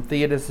for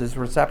Theodos's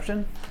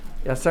reception.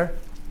 Yes, sir?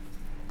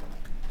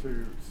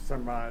 To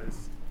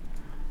summarize,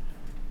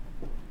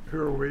 who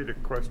are we to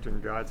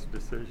question God's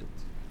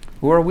decisions?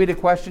 Who are we to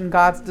question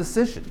God's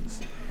decisions?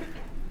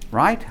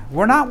 Right?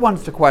 We're not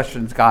ones to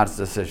question God's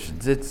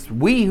decisions. It's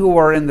we who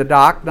are in the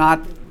dock,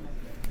 not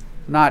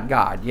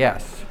God.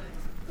 Yes.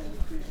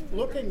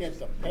 Looking at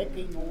the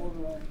pecking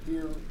order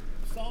here,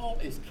 Saul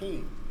is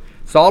king.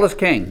 Saul is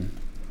king.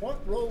 What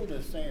role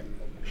does Samuel?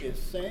 Is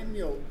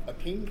Samuel a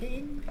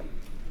king?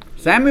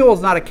 Samuel is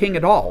not a king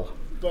at all.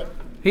 But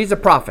he's a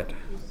prophet.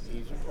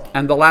 He's a prophet.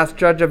 And the last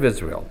judge of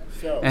Israel.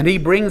 So, and he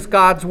brings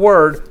God's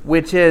word,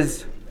 which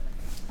is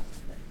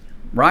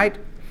right.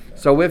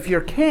 So if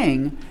you're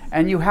king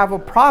and you have a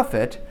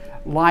prophet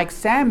like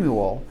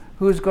Samuel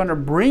who's going to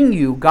bring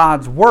you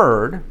God's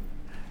word,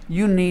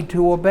 you need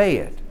to obey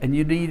it and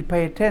you need to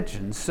pay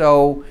attention.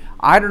 So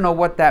I don't know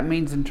what that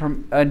means in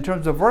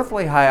terms of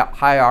earthly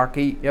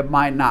hierarchy. It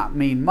might not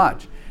mean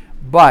much,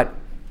 but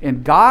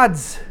in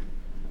God's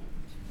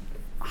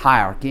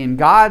hierarchy, in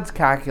God's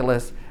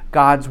calculus,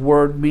 God's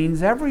word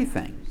means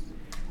everything.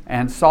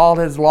 And Saul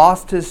has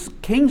lost his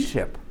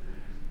kingship,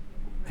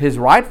 his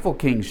rightful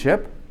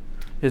kingship,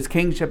 his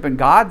kingship in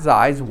God's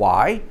eyes.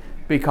 Why?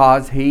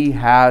 Because he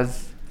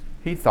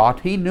thought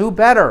he knew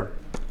better.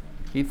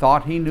 He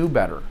thought he knew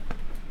better.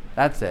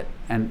 That's it.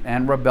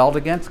 And rebelled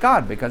against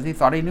God because he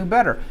thought he knew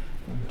better.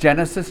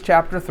 Genesis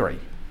chapter 3.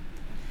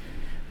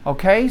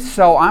 Okay,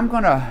 so I'm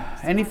going to...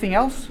 Anything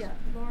else? Yeah,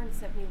 Lauren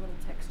sent me a little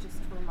text just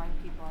to remind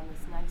people on this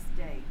nice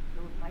day.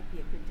 It might be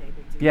a good day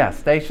to do. Yeah,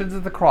 Stations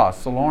of the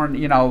Cross. So Lauren,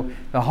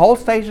 the whole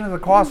Station of the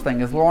Cross thing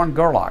is Lauren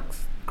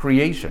Gerlach's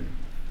creation.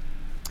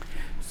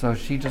 So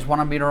she just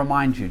wanted me to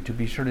remind you to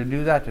be sure to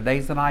do that.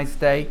 Today's a nice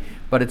day,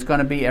 but it's going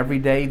to be every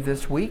day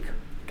this week,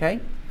 okay?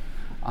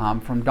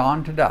 From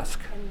dawn to dusk.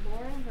 And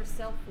Lauren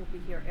myself will be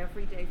here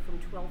every day from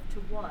 12 to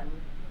 1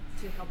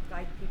 to help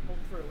guide people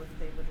through if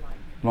they would like.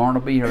 Lauren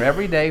will be here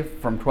every day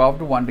from 12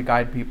 to 1 to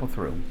guide people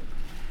through.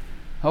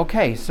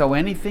 Okay, so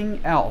anything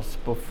else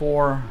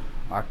before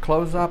I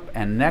close up?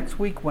 And next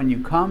week when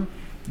you come,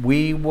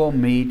 we will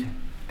meet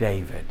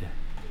David.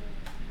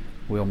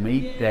 We'll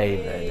meet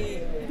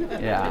David.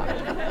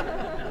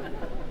 Yeah.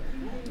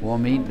 We'll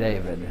meet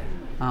David.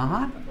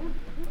 Uh-huh.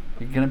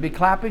 You're going to be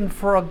clapping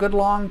for a good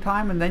long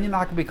time, and then you're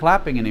not going to be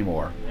clapping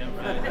anymore.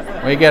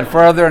 When you get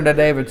further into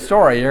David's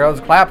story, those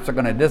claps are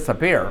going to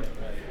disappear.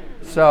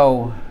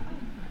 So,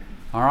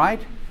 all right?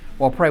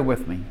 Well, pray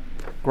with me.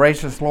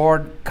 Gracious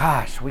Lord,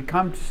 gosh, we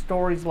come to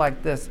stories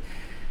like this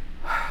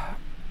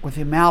with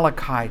the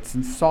Amalekites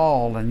and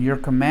Saul and your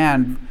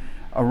command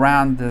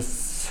around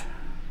this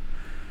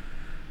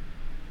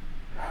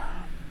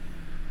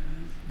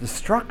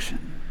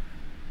destruction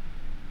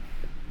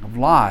of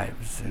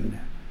lives, and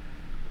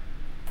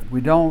we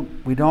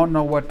don't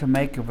know what to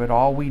make of it.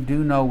 All we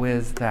do know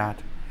is that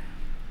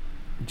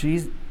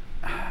Jesus,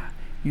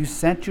 you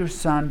sent your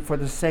Son for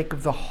the sake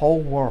of the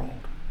whole world,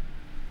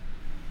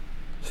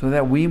 so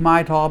that we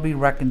might all be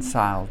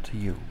reconciled to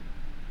you.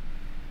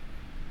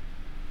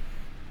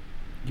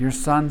 Your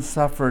Son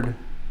suffered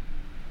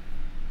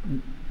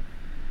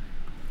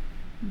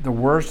the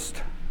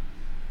worst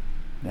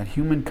that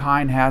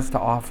humankind has to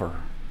offer,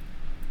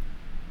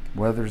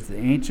 whether it's the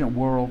ancient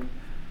world,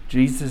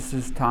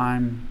 Jesus'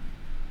 time,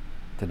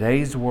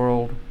 today's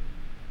world.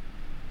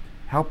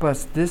 Help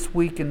us this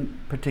week in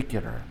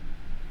particular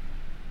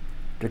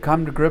to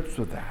come to grips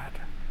with that,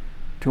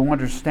 to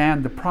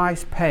understand the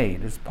price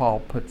paid, as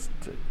Paul puts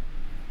it,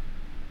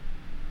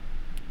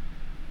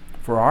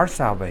 for our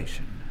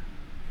salvation,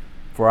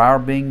 for our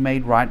being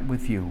made right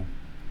with you.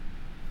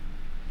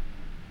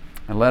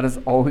 And let us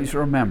always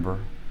remember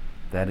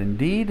that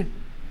indeed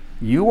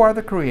you are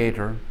the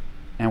Creator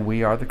and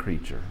we are the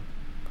creature.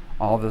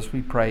 All this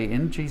we pray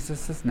in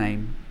Jesus'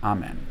 name.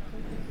 Amen.